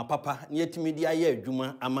akoma papa ne yɛtumi de ayɛ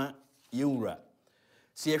adwuma ama yɛwura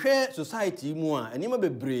sɛ yɛhwɛ society mu a anima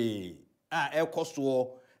bebree a ɛkɔsoɔ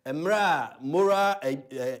mmara moral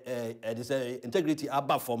integrity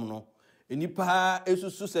aba fam no enipa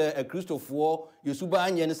esusu sɛ akristofoɔ yesuba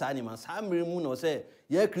anyɛ ne saa nima saa mmere mu no sɛ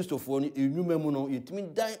yɛ akristofoɔ no enwuma mu no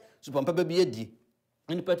yɛtumi dan suban papa bi adi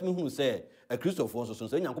enipa tumi hu sɛ akristofoɔ nso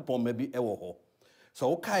sɛ nyankopɔn ma bi ɛwɔ hɔ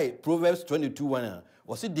so wokae Proverbs 22:1 a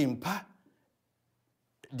wɔse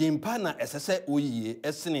dimpa na ɛsɛ sɛ oyie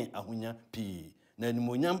ɛsene ahonya pii na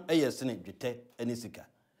animonyam ɛyɛ sene dwetɛ ɛne sika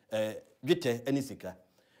dwetɛ ɛne sika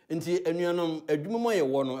nti anuanom adwuma mu yɛ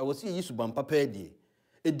wɔ no ɛwɔ sɛ yi suban papa adie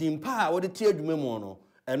edimpa a wɔde tie adwuma mu no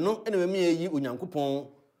ɛno ɛna mɛmi yi onyankopɔn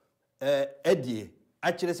adie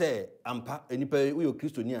akyerɛ sɛ ampa enipa woyɛ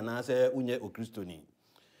kristoni anaasɛ wonyɛ okristoni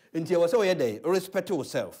nti ɛwɔ sɛ wɔyɛ dɛ respect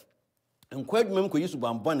yourself nkɔ adwuma mu kɔ yi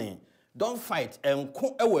suban bɔne don't fight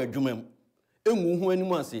enko ɛwɔ adwuma mu engu ho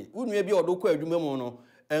anim ase wonua bi a ɔdo kɔ adwuma mu no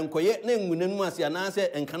enkoyɛ na engu nanim ase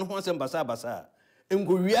anaasɛ enka no ho asɛm basa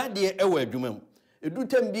enkowia de ɛwɔ adwuma mu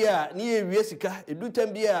edutam bi a ne yɛ wie sika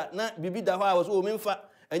edutam bi a na bibi da hɔ a wɔ so o memfa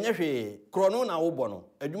ɛnyɛ hwee korɔ no na wobɔ no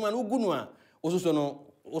adwuma no gu no a wososo no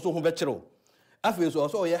woso ho bɛkyerɛw afei so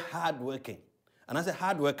ɔsɛ ɔyɛ hard working anaasɛ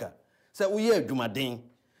hard worker sɛ woyɛ adwumaden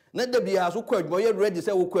na da bia so kɔ adwuma ɔyɛ ready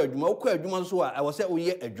sɛ wokɔ adwuma so a ɛwɔ sɛ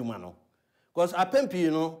woyɛ adwuma no because apempi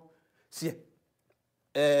no si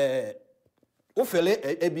wofele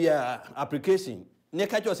ebia application ne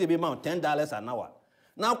ka kyerɛ sɛ bi ma $10 an hour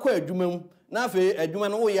na kɔ adwuma mu na afei adwuma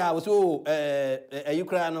no woyɛ a wo so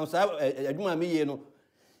ayikra no saa adwuma me yie no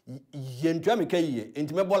yɛntwa me ka yie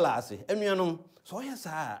enti mɛbɔ laase anuanom so ɔyɛ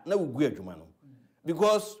saa na wogu adwuma no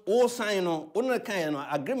because wo sign no wo ne kan no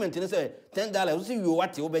agreement ne say $10 wo say you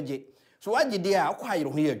what wo begye so wagye de a akɔ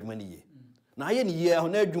ayere ho yɛ adwuma ne yie na ayɛ ne yie ho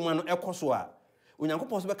na adwuma no ɛkɔ so a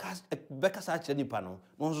onyankopɔn so bɛka sa kyerɛ nipa no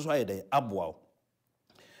no nso so ayɛ de aboa wo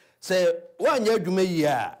sɛ wanyɛ adwuma yie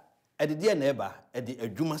a ɛde de na ɛba ɛde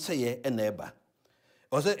adwuma sɛ yɛ na ɛba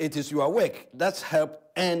also it is your work that's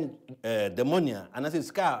help earn the money and as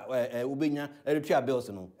sika ubenya eretua bills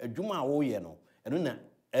no adwuma a wo yɛ no ɛno na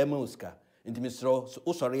ɛma osika ntimi sro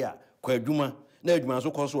wo sɔre a kɔ adwuma na adwuma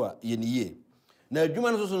so kɔ so a yɛ ne yie na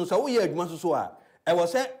adwuma no so no sɛ wo yɛ adwuma so a ɛwɔ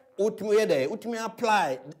sɛ utimi yɛ dɛ utimi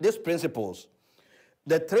apply these principles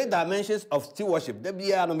the 3 dimensions of stewardship da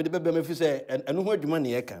bia no me de bɛbɛ me fi sɛ ɛno ho adwuma ne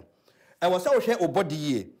yɛ ka ɛwɔ sɛ wo hwɛ wo body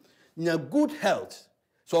yie nya good health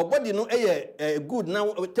so body no good na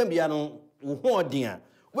tambia no wo ho ɔden a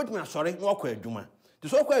wotumi asɔre na wakɔ adwuma nti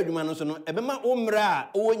so wakɔ adwuma no so no ɛbɛma wo mmra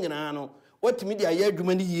a wo nyinaa no watumi de ayɛ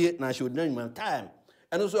adwuma no yie na ahyɛ odina adwuma time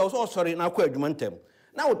ɛno so ɛwɔ sɛ ɔsɔre na akɔ adwuma ntɛm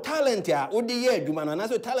na wo talent a wode yɛ adwuma no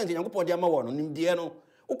anaasɛ talent nyankopɔn de ama wɔ no nimdeɛ no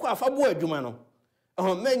wokɔ afa boa adwuma no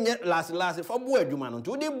mɛnyɛ lase fa boa adwuma no nti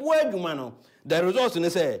wode boa adwuma no the result ne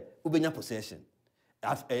sɛ wobɛnya possession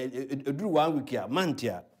ɛduru 1 week a month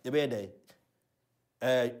a yɛbɛyɛ dɛ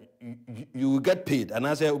you will get paid and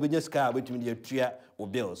as I obenya sika between the atua or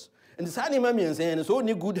bills and the same man means saying so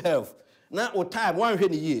need good health na o time one hwe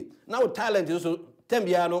ne yie na o talent so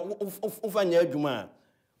tambia no ufanya adwuma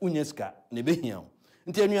unya sika ne behia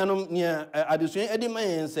nti anuanom ne adesua edi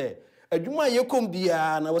man say adwuma ye kom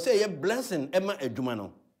bia na wo say ye blessing ema adwuma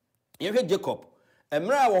no ye hwe Jacob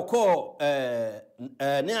emra wokọ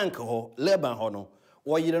ne anka ho Laban ho no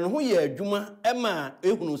wo yire no ho ye adwuma ema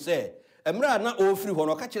ehunu say emra na ofiri ho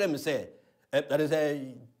no ka kire me say that is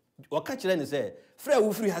o ka kire ne say fra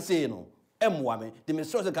wo firi ha sei no emwa me de me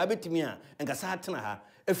so say ka betimi a enka sa atena ha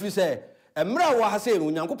efiri say emra wo ha sei no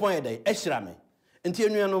Nyankopon ye dai ehyira me nti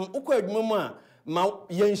enuanom ukọ adwuma mu a ma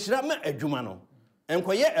yenhyira ma adwuma no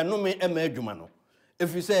enkoye enome ema adwuma no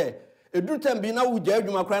efiri say eduru tambi na wo gya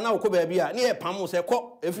adwuma kra na wo kọ ba bia ne ye pam say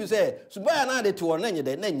kọ efiri say subaya na de te wo na nye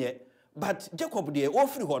de na nye but Jacob de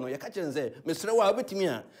ofiri ho no ye ka kire say mesre wa betimi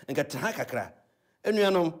a enka tra kakra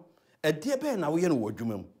enuanom ade be na wo ye no wo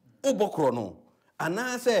adwuma mu obokro no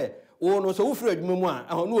ana say wo no so wo firi adwuma mu a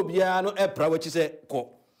ho no obia no epra wachi say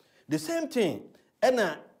the same thing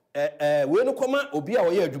ena we no koma obi a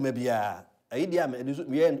wo ye adwuma bia idea me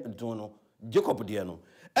no Jacob dear no.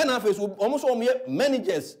 And after almost all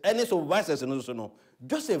managers and supervisors and so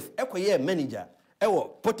Joseph Equia manager,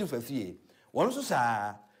 Potiphar fee. One also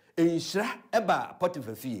sa inshra eba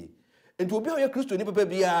Potiphar fee. And to be a Christian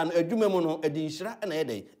Nipabian, a Dumemono, a dinshra and a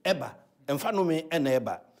day, eba, and fanome and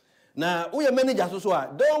eba. Now, we are managers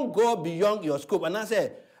so don't go beyond your scope. And I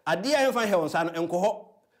say, I dear find her on son and cohort.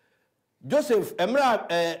 Joseph,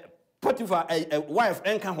 Emra, Potiphar, a wife,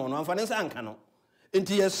 and come on, finance and canon.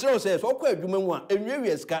 Into your soul says, okay, you mean one, and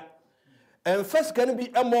you cat. And first can be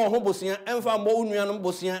a more hobosia, and far more union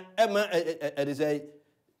bosia, Emma,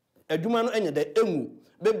 a Jumano any day, emu.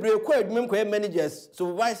 Be break managers,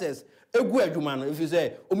 supervisors, a good Jumano, if you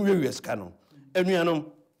say, canon. And we are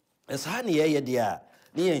as honey, a dear,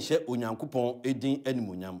 near and shep unyam coupon, 18 and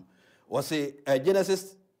munyam. Was a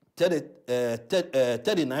Genesis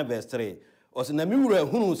 39 verse 3. Was in a mirror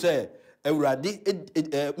who say, a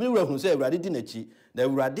radi, mirror who say, radi dinachi, the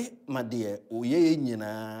radi, my dear, o ye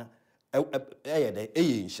nina, a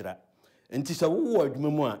shra. And tis a word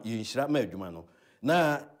memoir, you shra me jumano.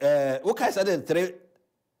 Now, what I said,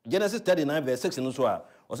 Genesis 39 verse 6 and so on.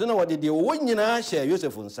 Was no what did you win yina share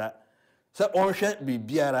Joseph unsa? So on share be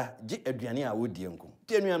biara, G. Adriania would dianco.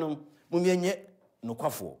 Tianum, Mumian no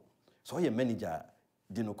quaffo. So your manager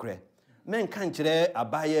dino cre. Men can't chere a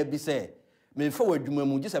buyer be say. Me forward you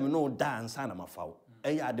may just have no dance and my foul.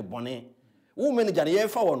 A yard the bonnet. Who manager ye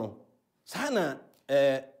for no? Sana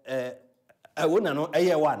I wouldn't know a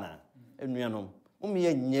year one. And we are no.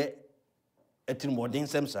 Ye a timodin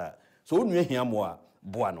semsa. So we hear more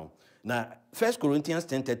buono. Now, 1 Corinthians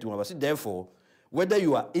 10:31 was therefore. Whether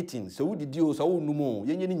you are eating, so who did you so no more?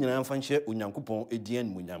 Yen yin fan share unyankupon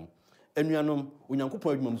edien munyam. Enuanom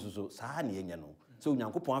unyankupon adwumam so saa ne yenya no. So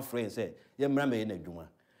unyankupon friend say ye mra me na adwuma.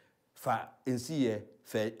 Fa ensiye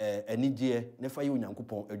fe anigye ne fa ye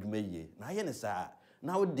unyankupon adwuma yie. Na ye ne saa.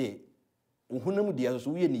 Na wo de uhunam de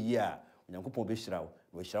so ye ne yie a unyankupon be hyiraw.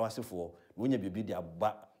 We hyiraw asefo. Na onya bibi de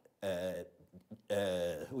aba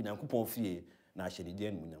unyankupon fie. Na shedi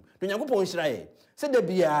den munyam to nyankopon hyirae se da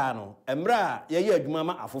bia no emra ye ye adwuma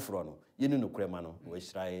ma afoforo no ye ne nokrema no we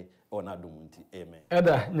hyirae ona domunti amen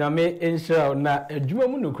eda nyame enhyira na adwuma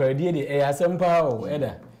mu nokrade de e asempa o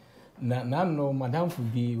eda na no madam fu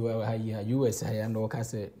bi ha US ha ya no ka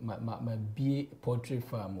se ma bi poultry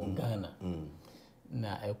farm o Ghana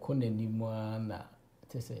na economy mu na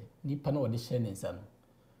tese nipa na ode hye ne nsa no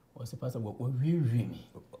o se pasa wo wiwi mi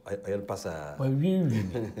ayel pasa wiwi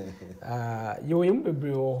yo yem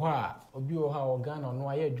bebre wo ho a obi wo ha o Ghana no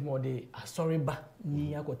aye adwuma de asoriba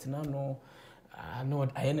ni akotena no no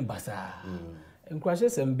aye ne basa encourage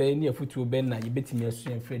sembe ni afutuo ben na yebetimi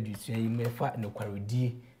asua fredi sua yi mefa no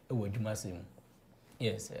kwaredi e wo adwuma sem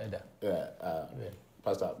yes eda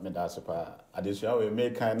pastor medasipa adesua we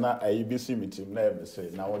make na IBC meeting na e say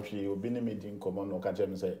na wotwe obi ne meeting komo no ka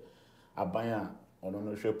chem say abanya ono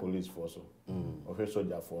no hwe police force o hwe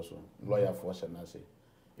soldier force lawyer force na say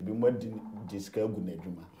ebi mo diska gu na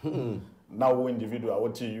adwuma na wo individual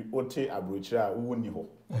oti abrochira wo ni ho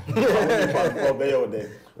o be yo de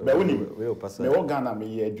be wo ni me wo Ghana me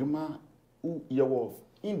ye adwuma ye wo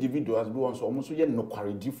individuals do on so omo so ye no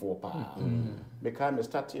kwaredi for pa me ka me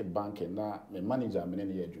start a bank na me manager me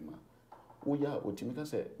ne ye adwuma wo ya otimi ka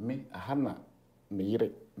say me ahana me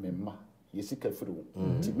yire me ma yesika firi wo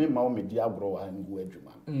ti me ma wo me di agro wa ngu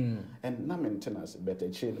adwuma and na maintenance better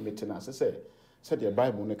chain maintenance say the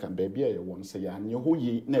Bible ne kan baby e won say ya nye ho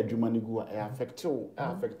yi na adwuma ne gu a affect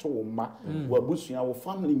wo ma wo abusua wo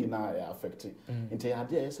family nyina e affect nti ya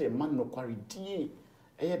de say man no kwaredi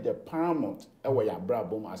e the paramount e wo ya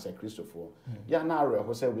brabom as a Christopher ya na are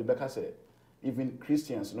ho say we beka say even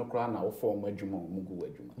Christians no kra na wo form adwuma mu gu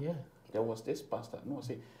adwuma there was this pastor no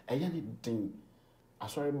say e ya ne din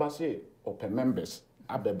asori ba say open members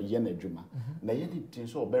abebe ye na adwuma na ye ne din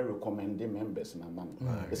so be recommend members na man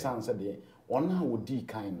the sound said the ona wo di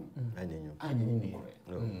kan no anyenyo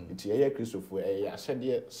nti ye Christopher ye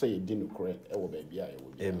asede say di no kore e wo ba bia ye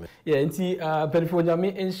wo amen yeah nti perifo nyame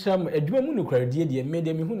enhyam adwuma mu no kradie de me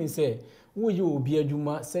de me hu ni say wo ye obi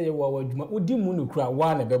adwuma say ye wa adwuma odi mu no kra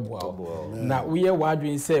wa na beboa na wo ye wa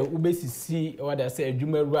adwen say wo besisi wada say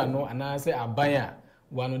adwuma rua no ana say aban a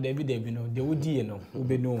wa no David no de wo di ye no wo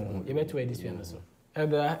be no ye beto edisua no so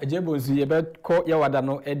eda ejebozu ye bekọ ye wada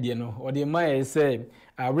no edie no odi ma ye say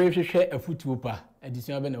rehwehwe afutuo pa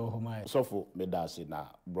edisua be na wo ho ma sofo medasi na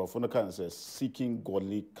brofo no kan say seeking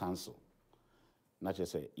godly counsel na che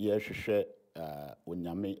say ye hwehwe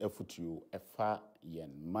onyame afutuo efa ye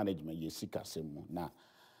management ye sika semu na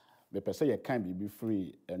me pese ye kan bibi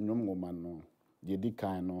free enwom ngoma no ye di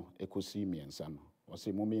kan no ekosi miensa no o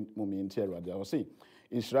say moment enti awade o say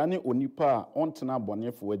nhyira ne onipa a ɔntena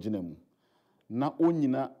bɔnefoɔ agyina mu na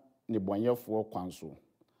ɔnyina ne bɔnyɛfoɔ kwan so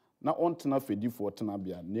na ɔntena fɛdifoɔ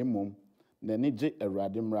tenabea na mmom n'ani gye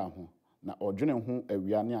Awurade mmara ho na ɔdwene ho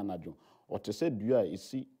awia ne anadwo ɔte sɛ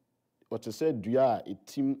dua a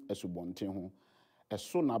ɛtim asubɔnten ho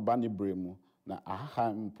ɛso n'aba ne berɛ mu na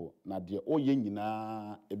ahaha mpo na deɛ ɔyɛ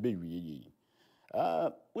nyinaa ɛbɛwie yie.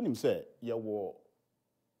 Wonim sɛ yɛwɔ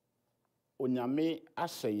onyame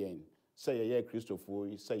ahyɛ yɛn sɛ yɛyɛ kristofoɔ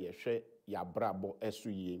yi sɛ yɛhwɛ yɛabrabɔ ɛso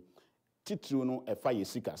yie. Titiri no ɛfa yɛ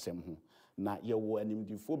sikasɛm ho na yɛwɔ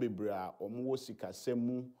animdifoɔ bebree a ɔmowɔ sikasɛm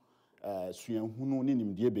mu suahunu ne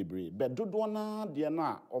nimdeɛ bebree bɛ dodoɔ na deɛ no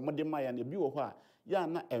a ɔmode ma yɛn ebi wɔ hɔ a yɛa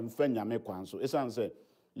na ɛmfa nyame kwan so ɛsiane sɛ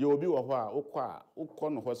yɛ obi wɔ hɔ a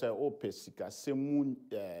wokɔ no hɔ sɛ wopɛ sikasɛm mu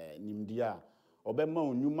nimdeɛ a ɔbɛma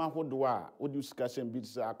wo nnwuma ahodoɔ a wode sikasɛm bi te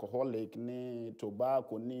sɛ alcoholic ne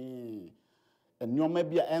tobacco ne nneɔma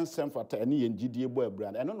bi a ɛnsɛm fata ɛne yɛn gyidie bɔ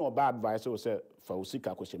abira ɛno na ɔba advice wo sɛ fa wo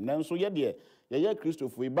sika kɔhyɛm nanso yɛdeɛ yɛyɛ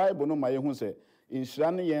kristofoɔ yi bible no ma yɛhu sɛ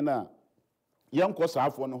nhyira ne yɛn a yɛnkɔ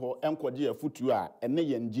saafoɔ no hɔ ɛnkɔgye afotuo a ɛne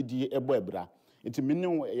yɛn gyidie ɛbɔ abira nti mene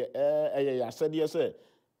ɛyɛ yɛasɛdeɛ sɛ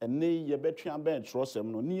ɛne yɛbɛtwea bɛn kyerɛsɛm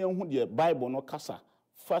no ne yɛhu deɛ bible no kasa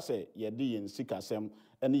fa sɛ yɛde yɛn sikasɛm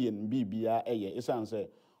ɛne yɛn biribiara ɛyɛ ɛsiane sɛ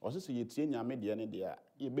ɔsɛ sɛ yɛtie nyame deɛ ne deɛ a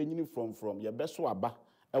yɛbɛnyini from yɛbɛso aba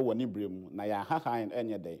ɛwɔ ne berɛ mu na yɛahahan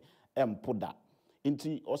ɛnyɛ dɛ ɛmpo da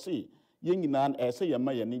nti ɔse yɛn nyinaa ɛsɛ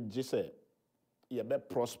yɛma yɛne gye sɛ yɛbɛ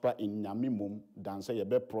prosper nyame mom dan sɛ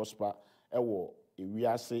yɛbɛ prosper ɛwɔ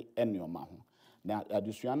ewiase nneɔma ho na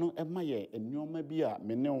adesua no ɛma yɛ nneɔma bi a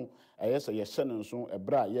mene ɛyɛ sɛ yɛhyɛ no nso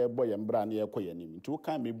ɛberɛ a yɛbɔ yɛn berɛ a na yɛkɔ yɛn anim nti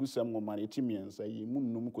woka mebusɛm nwoma no ɛti mmiɛnsa yi mu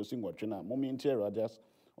nnum kɔsi nwɔtwe no a momenti Awurade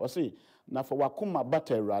ɔse na fa wakoma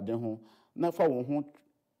bata Awurade ho na fa wo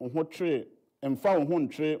ho twere mfa wo ho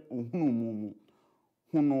ntwere nhunu mu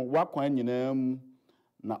hunu wakwan nyinaa mu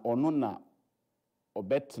na ɔno na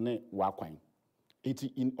ɔbɛtene wakwan.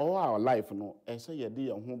 In all our life no ɛsɛ yɛde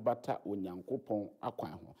yɛn ho bata Onyankopɔn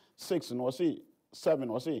akwan ho. 6 no ɔse 7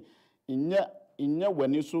 ɔse nyɛ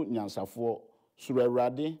w'ani so nyansafoɔ soro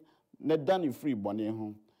Awurade na dane firi bɔne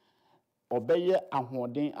ho ɔbɛyɛ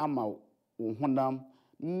ahoɔden ama wo honam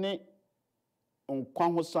ne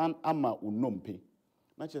nkwa ho san ama wo nnompe.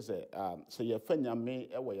 Na kyerɛ sɛ sɛ yɛfa nyame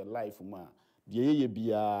ɛwɔ yɛ life mu a deɛ yɛyɛ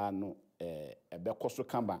biara no ɛbɛkɔ so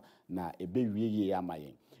kama na ɛbɛwie yie ama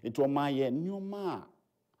yɛn. Nti ɔma yɛ nneɔma a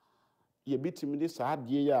yɛbɛtumi de saa adeɛ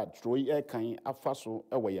yi a twerɛ yi ɛkan afa so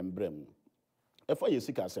ɛwɔ yɛn berɛ mu ɛfa yɛ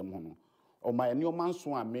sikasɛm ho no ɔma yɛ nneɔma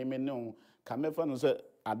nso a meme ne ho ka mɛfa no sɛ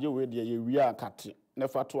adeɛ wei deɛ yɛwie a kate na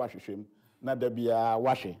fa to ahwehwɛm na da biara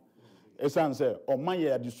wahwɛ ɛsiane sɛ ɔma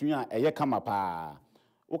yɛ adesua a ɛyɛ kama paa.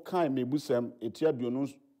 Wokan mebusɛm ɛti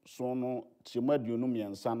 27 no tiemu 23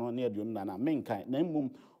 no ne 24 menkan na mmom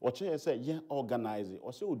ɔkyerɛ sɛ yɛ organize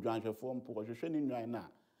ɔsɛ odwanhwɛfoɔ mpo ɔhwehwɛ ne nwan na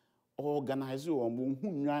organize wɔn mo hu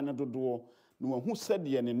nwan no dodoɔ na wɔn hu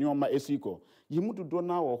sɛdeɛ ne nneɔma esi kɔ yɛmu dodoɔ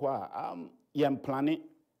na wɔ hɔ a yɛn plane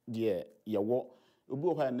deɛ yɛwɔ obi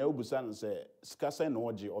wɔ hɔ a na obusa no sɛ sika sɛ na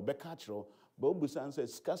ɔgye ɔbɛka kyerɛ ba obusa no sɛ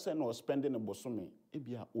sika sɛ na ɔspend ne bosome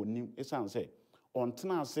ebia onim ɛsan sɛ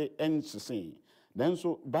ɔntena ase ɛnsese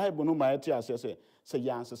nanso bible no ma yɛte ase sɛ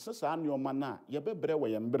yɛansese saa nneɔma no a yɛbɛbrɛ wɔ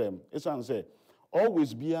yɛn berɛ mu ɛsiane sɛ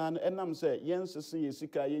always biara no ɛnam sɛ yɛnsese yɛ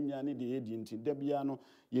sika yɛnya ne deɛ yɛdi nti da biara no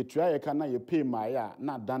yɛtua yɛka na yɛpɛ maaeɛ a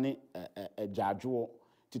na adane agyaadwoɔ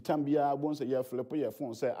titam biara bon sɛ yɛflipo yɛ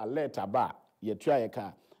phone sɛ alert aba a yɛtua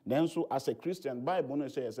yɛka nanso as a Christian bible no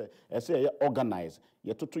ɛsɛ yɛ organize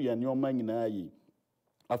yɛtoto yɛn nneɔma nyinaa yi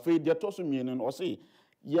afei deɛ tɔ so mmienu no ɔse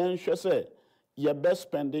yɛnhwɛ sɛ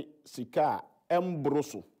yɛbɛspende sika a ɛmboro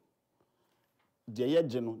so deɛ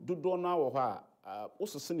yɛgye no dodoɔ no wɔ hɔ a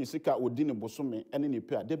wosese ne sika odi ne bosome ɛne ne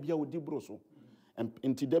pɛ a da biara odi boro so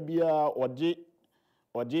nti da biara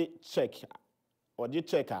ɔgye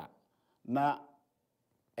check a na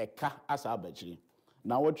ɛka asa abakyiri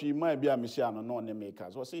na wɔtwe maa bi a mehyia no na ɔne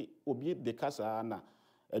meka so ɔse obi de ka saa na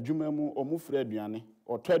adwuma mu ɔmo fira aduane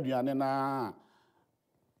ɔtɔ aduane na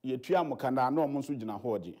yɛtua mo kana na ɔmo nso gyina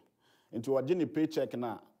hɔ ɔgye nti ɔgye ne paycheck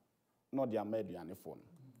na ɔde ama aduanefoɔ no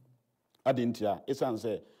ade nti a ɛsiane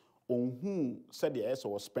sɛ ɔnhu sɛdeɛ ɛyɛ sɛ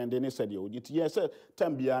ɔspende ne sɛdeɛ ɔgye nti yɛ sɛ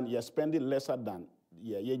time biara yɛ spende lesser than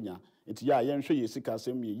yɛnya nti yɛ a yɛnhwɛ yɛ sika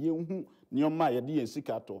asɛm yɛ yɛnhu nneɔma a yɛde yɛn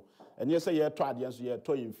sika tɔ ɛnyɛ sɛ yɛtɔ adeɛ nso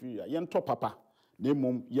yɛtɔ inferior yɛntɔ papa na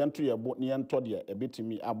mmom yɛnto yɛbo ne yɛntɔ deɛ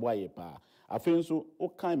ɛbɛtumi aboa yɛ paa. Afei nso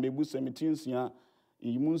wokan mebusɛm ti nsia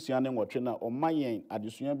yimu nsia ne nwɔtwe na ɔma yɛn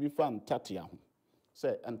adesua bi fa ntatea ho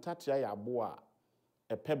sɛ ntatea yɛ aboa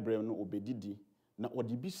a ɛpɛ brɛ no obɛdidi na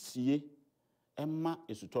ɔde bi sie ɛma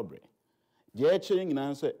esutɔbrɛ deɛ ɛkyerɛ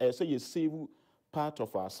nyinaa sɛ ɛsɛ yɛ save part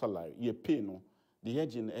of our salary yɛ pay no the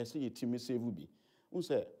engine I say it me save be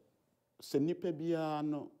unse se nipa bia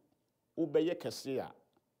no obeye kese a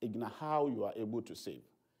igna how you are able to save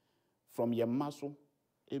from your muscle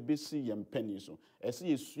ebesi your penny so ese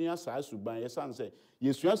yesua saa suban yesan se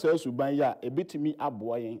yesua saa suban ya ebetimi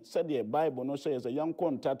aboa yen se the bible no say say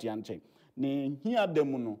yanko ntate anche ne hia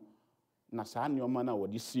demu no na saa neoma na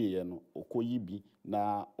wode sie no okoyi bi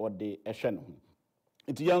na ode ehwe ne ho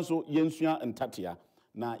enti yanso yensua ntatea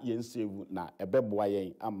na yensevu na ebeboa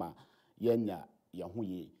yen ama yenya ye ho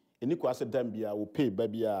ye eniko ase dam bia wo pay ba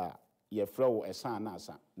bia ye frɛ wo esan na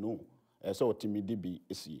asa no ese otimidi bi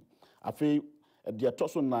esi afi de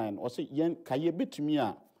toso 9 o se yen kaye betumi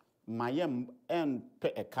a mayem en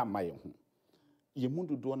pe eka maye ho ye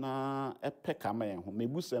mundudo na epe ka maye ho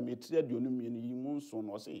mebusam etire de onum ye yi mu nso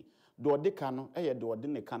no se do de ka no eye de ode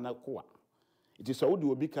ne ka na koa iti so wode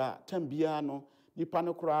obi ka tam bia no nipa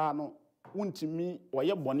no kra no wuntimi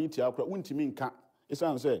oye bone ti akra wuntimi nka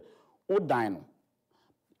esan se odan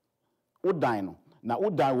no na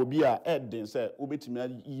odan obi a eden se obetimi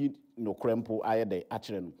yi no krempo ayede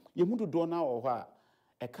akire no ye mundudo na wo ho a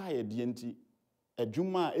eka ye de nti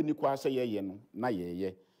adwuma enikwa se ye no na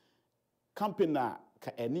ye company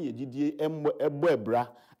ka eni yegidie ebo ebra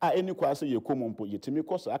a enikwa se ye komompo yetimi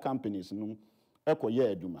kosa companies no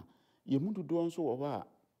ekoye adwuma ye mundudo nso wo ho a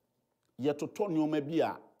ye toto nyoma bi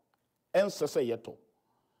a ensese yeto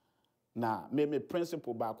na me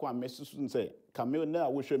principle ba ko a mesusu say kamel na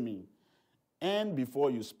wo hwe mi and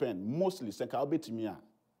before you spend mostly say ka obetimi a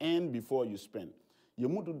and before you spend ye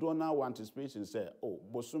mududo na want anticipation say oh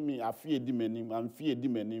bosumi afie di manim amfie di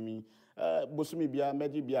manim bosumi bia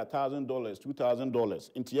meji bia $1,000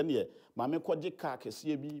 $2,000 enti ye ne ma me koje car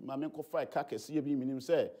kese bi ma me ko fly car kese bi minim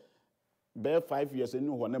say be 5 years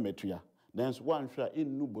enu ho na matua then one hwa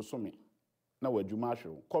enu bosumi na wadwuma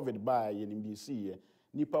hwe covid ba ye nim bi si ye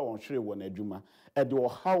nipa won hwere won adwuma e de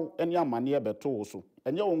how eni amane e beto so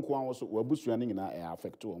enye won ko an so wabusua ne nyina e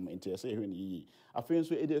affect wo enti say hwe ne yi afen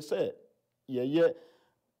so e de say ye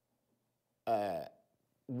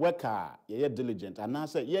worker ye diligent and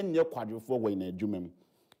say ye nye kwadwofo we na adwuma mu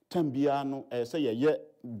tambia no say ye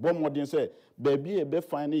bomodin say baabi e be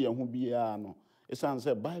fan ne ye ho bia no esan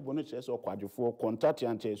say bible no che say kwadwofo contact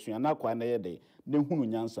an che suana kwa na ye de ne hunu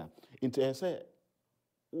nyansa enti say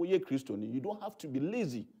woye Kristo ni you don't have to be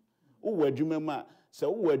lazy wo adwuma ma say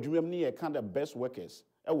wo adwuma ni ye kind of best workers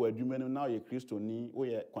e wo adwuma no now ye Kristo ni wo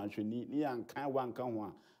ye kwanhwani ni ankan wanka ho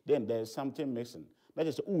a then there is something missing that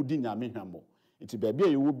is wo di nyame hwamo iti baabi a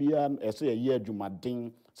ye wo bia say ye adwuma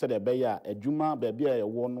den say de be ya adwuma baabi a ye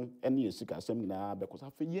wo no ene ye sika asem nyina be ko sa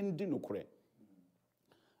fe ye ndi nokore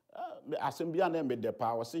asem bia na me de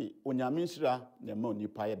power say onyame nhira na ma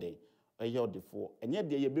onipa ye de eye odefo enye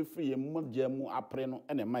de ye be free ye mmodja mu apre no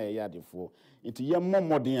ene ma ye adefo iti ye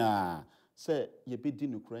momoden a say ye be di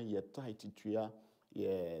nokore ye tight tua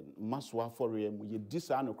ye maswa for mu ye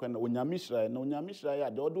disa nokore na onyame nhira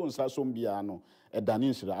ya de odo nsa som bia no edane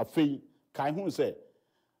nhira afei kai hu say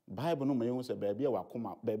bible no maye hu say baabi a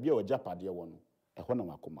wakoma baabi a wajapade wo no eho na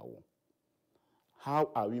wakoma wo how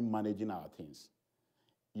are we managing our things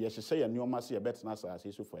yes say ye nyoma say ye betena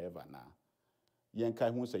say so forever na yen kai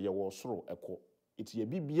hu say ye wo soro eko iti ye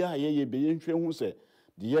bibia ye be ye nhwe hu say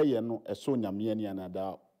de ye no eso nyame ani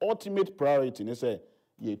anada ultimate priority ne say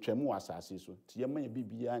ye twam asase so ti ye man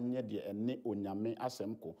bibia nye de ene onyame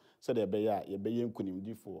asemko say de be ya ye be ye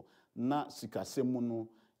nkunimdifo na sikasemu no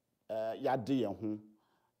ya de ye ho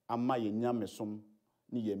ama ye nyame som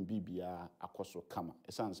ni ye bibia akoso kama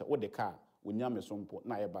esan say wo de ka onyame sompo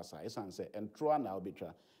na ye basa esan say entro na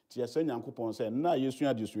obetwa ti ye say nyankopon say na yesu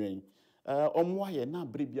adesuan omwa ye na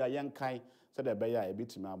brebia yenkai se de be ya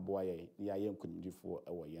ebetimi aboa ye ya yenkunimdifo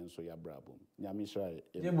ewo yen so ya brabo nyame Israel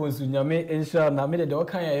ye bonsu nyame inshallah na me de o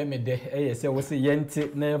kan ya me de se wo se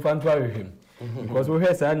yente na fanto ahwehwem because we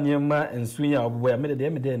hear sa niema ensu ya obobo ya me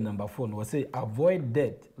de number 4 no say avoid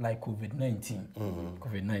death like covid-19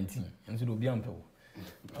 covid-19 ensu do bia mpewo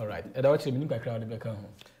all right e da wo chere me nimka kra de be kan ho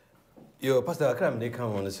yo pastor akram de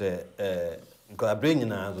kan ho no say because I bring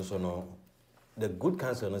na so no the good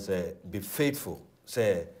counsel no say be faithful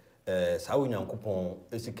say sa wo nyankopon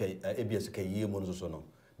esika ebi esika yie mo no so no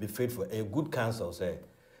be faithful a good counsel say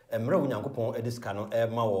emre wo nyankopon ediska no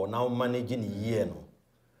ma wo na manage ni yie no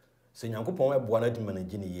se nyankopon eboa na di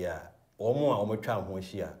manage ni yie a wo mo a wo metwa ho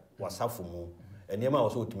ahia wasafo mu enema wo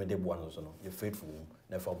so otime de boa no so no you faithful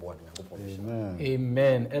na fa boa nyankopon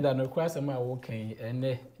amen eda no kwasa ma wo kan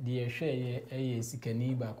ene de ehwe ye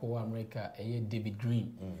sikani ba ko America David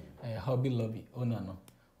Green hobby lobby owner no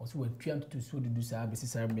also we try to so do sa be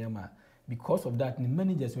sisa me because of that the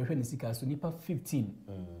managers we hwe ni sika so nipa 15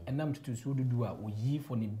 and am to so do a we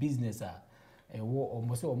for the business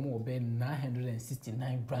almost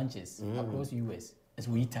 969 branches across US as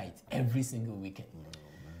we tight every single weekend.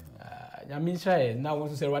 I mean, now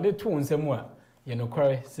want to say what they told somewhere. You know,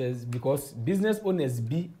 Corey says because business owners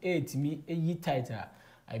be to me a ye tighter.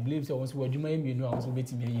 I believe so. Once what you may know, I was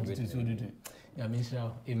waiting me to do. I mean,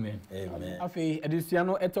 amen. Amen. Afei,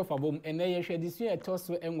 edusiano eto fabom ene ye hwe edusia eto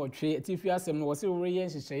so enwotwe etifi asem no wose wore ye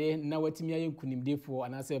nhyehyeye na watimi aye kunimdefo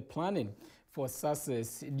and say planning for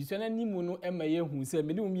success. Edusiano nimu no ema ye hu se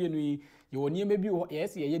me de umienu yi ye woni ema bi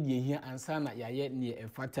yes ye de ehia ansa na ye ne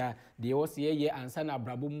efata de wose ye ansa na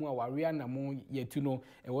abrabomu a warea na mo yetu no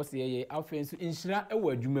wose ye afei so inhira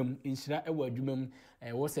ewa adwumam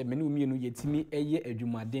wose me ne umienu yetimi eye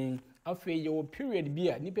adwumaden. Afei your period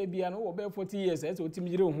bia nipa bia no wo be 40 years so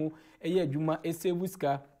timjire ho eye adwuma esebu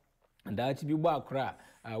sika ndachi bi gba akra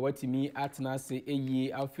watimi atena se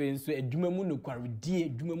eye afei nso adwuma mu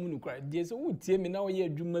nokwaredie so wotie me na wo ye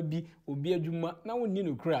adwuma bi obi adwuma na wo ni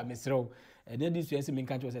nokra mesrew ene di so ense me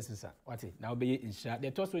kan cho sesa wate na wo be ye insha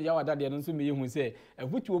de to so ya wada de no nso me ye hu se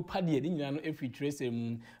evutu opade de nyina no efi trace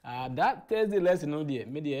mu that Thursday lesson no de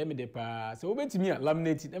me de pa so wo betimi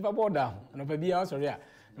laminate never border no pa bia sorry a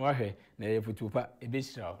Wahe na yefutupa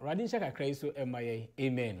ebeshira. Radin shaka krai so emaye.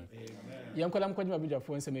 Amen. Yankola mkwajima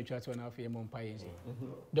bijafo nseme etwato na afi emompa yenje.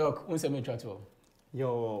 Doc, nseme etwato.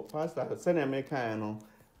 Yo, pastor, send me kind no.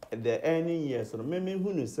 The any years no me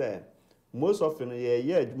hunu say most often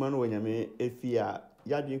ye adwuma no wonyame efia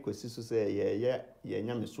yadwen kwesi so say ye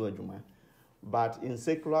nyame so adwuma. But in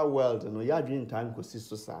secular world no yadwen time kwesi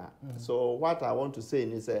so sa. So what I want to say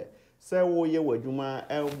is say wo ye wadwuma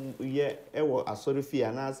ye wo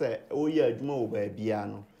asorofia na say wo ye adwuma wo ba bia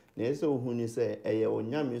no na say ohu ni say eye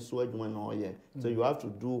onyame so adwuma na oye so you have to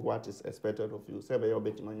do what is expected of you say be your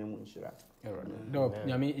betima nyamu nshira no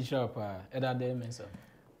nyame ishira pa edade mensa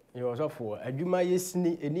yo so for adwuma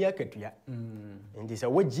yesini eni akatua ndi say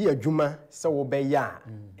wo gi adwuma say wo be ya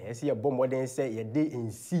say ye bom modern say ye de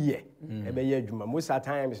ensiye e be ye adwuma most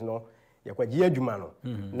times no yakwaji adwuma no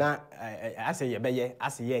na ase ye beye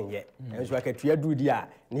ase ye nye enso akatua dudi a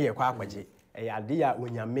ne ye kwa akwaje ade ya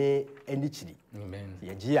onyame ani chiri amen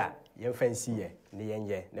ye gi a ye fancy ye ne ye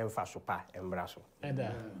nye ne mfa so pa embra so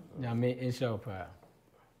eda nyame insha pa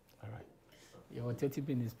all right your 30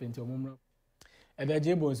 minutes spent omumra eda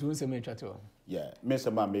jebo nso nsem etwato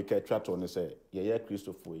mesema make etwato ne say ye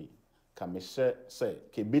Christopher yi ka me say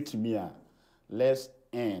ke betimi a let's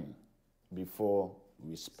end before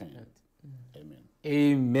we spend.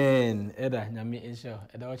 Amen. Eda nyame insha.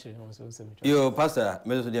 Eda wache nso nsem etwato. Yo pastor,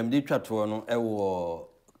 me so dem di twato no ewo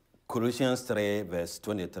Colossians 3 verse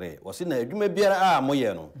 23. Wose na adwuma biara a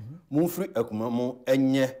moye no, mumfiri akuma mu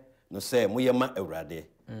enye no say moye ma awurade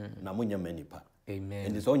na monya manipa. Amen.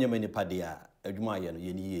 And so nya manipa de a adwuma ye no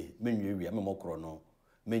ye ni ye, menwie me mokro no,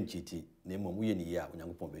 menchiti na emom ye ni ye a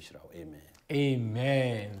onyankopon be hyira wo. Amen.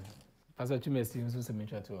 Amen. Pastor Chumesi nso nsem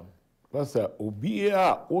etwato. Pastor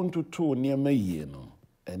obia ontutu niema yie no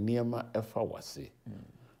eniema efa wase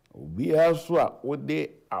obia so a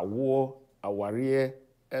wode awo aware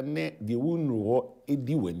ene de wunu ho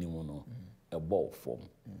edi wanimu no ebo fom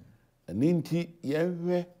aninti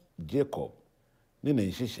yehwe Jacob ne na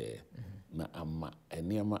nhyehyɛ na ama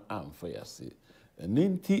eniema amfa yase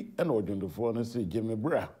aninti ena odwondofo no se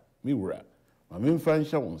gemebra miwura ma memfa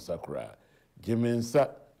nhya won sakra gemensa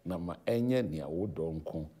na ma enye ne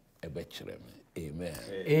awodonko Amen.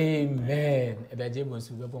 Amen. Eda jebo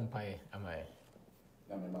nso be bompae amaye.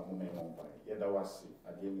 Na me ma ho me bompae. Yeda wase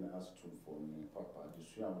ade nyina astu for me papa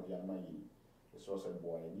desu a wo de amayi. So say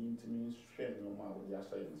boy ni ntimi hwe no ma wo de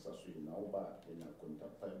asa yin sa so yin na wo ba de na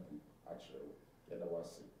kontakta bu a kire. Yeda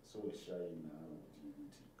wase so we share yin na wo di.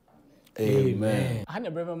 Amen.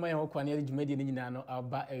 Hana brother my ho kwane de jumadi ni nyina no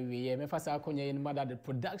aba awiye me fasa akonya yin mother the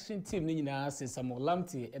production team ni nyina se Samuel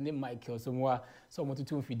Lamte ene Michael Somwa so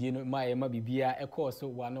motutu fidie no ma ma bibia e course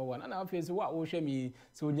 101 ana afi so wa wo hwe mi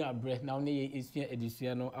so onya bre na ne ye esua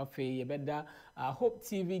edusua no afi ye beda Hope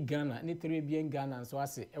TV Ghana ni Terebian Ghana so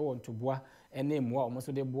ase e won toboa ene moa omo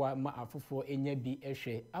so de boa ma afofo enya bi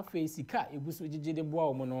ehwe afi sika eguso gigi de boa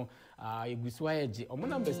omo no eguso ayeje omo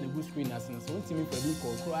numbers na gu screen as no so ntimi fadi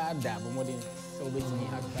ko kro ada bomodin so betimi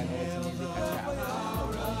aka na wetimi de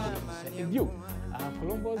kaka ebio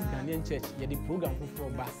Columbus Ghanaian Church ye the program for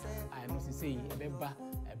bass I must say beba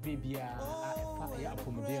baby efa ya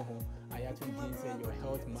apomden ho ayato din say your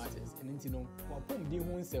health matters and you know apomden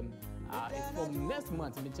ho nsem from next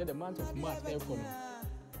month the month of March e kono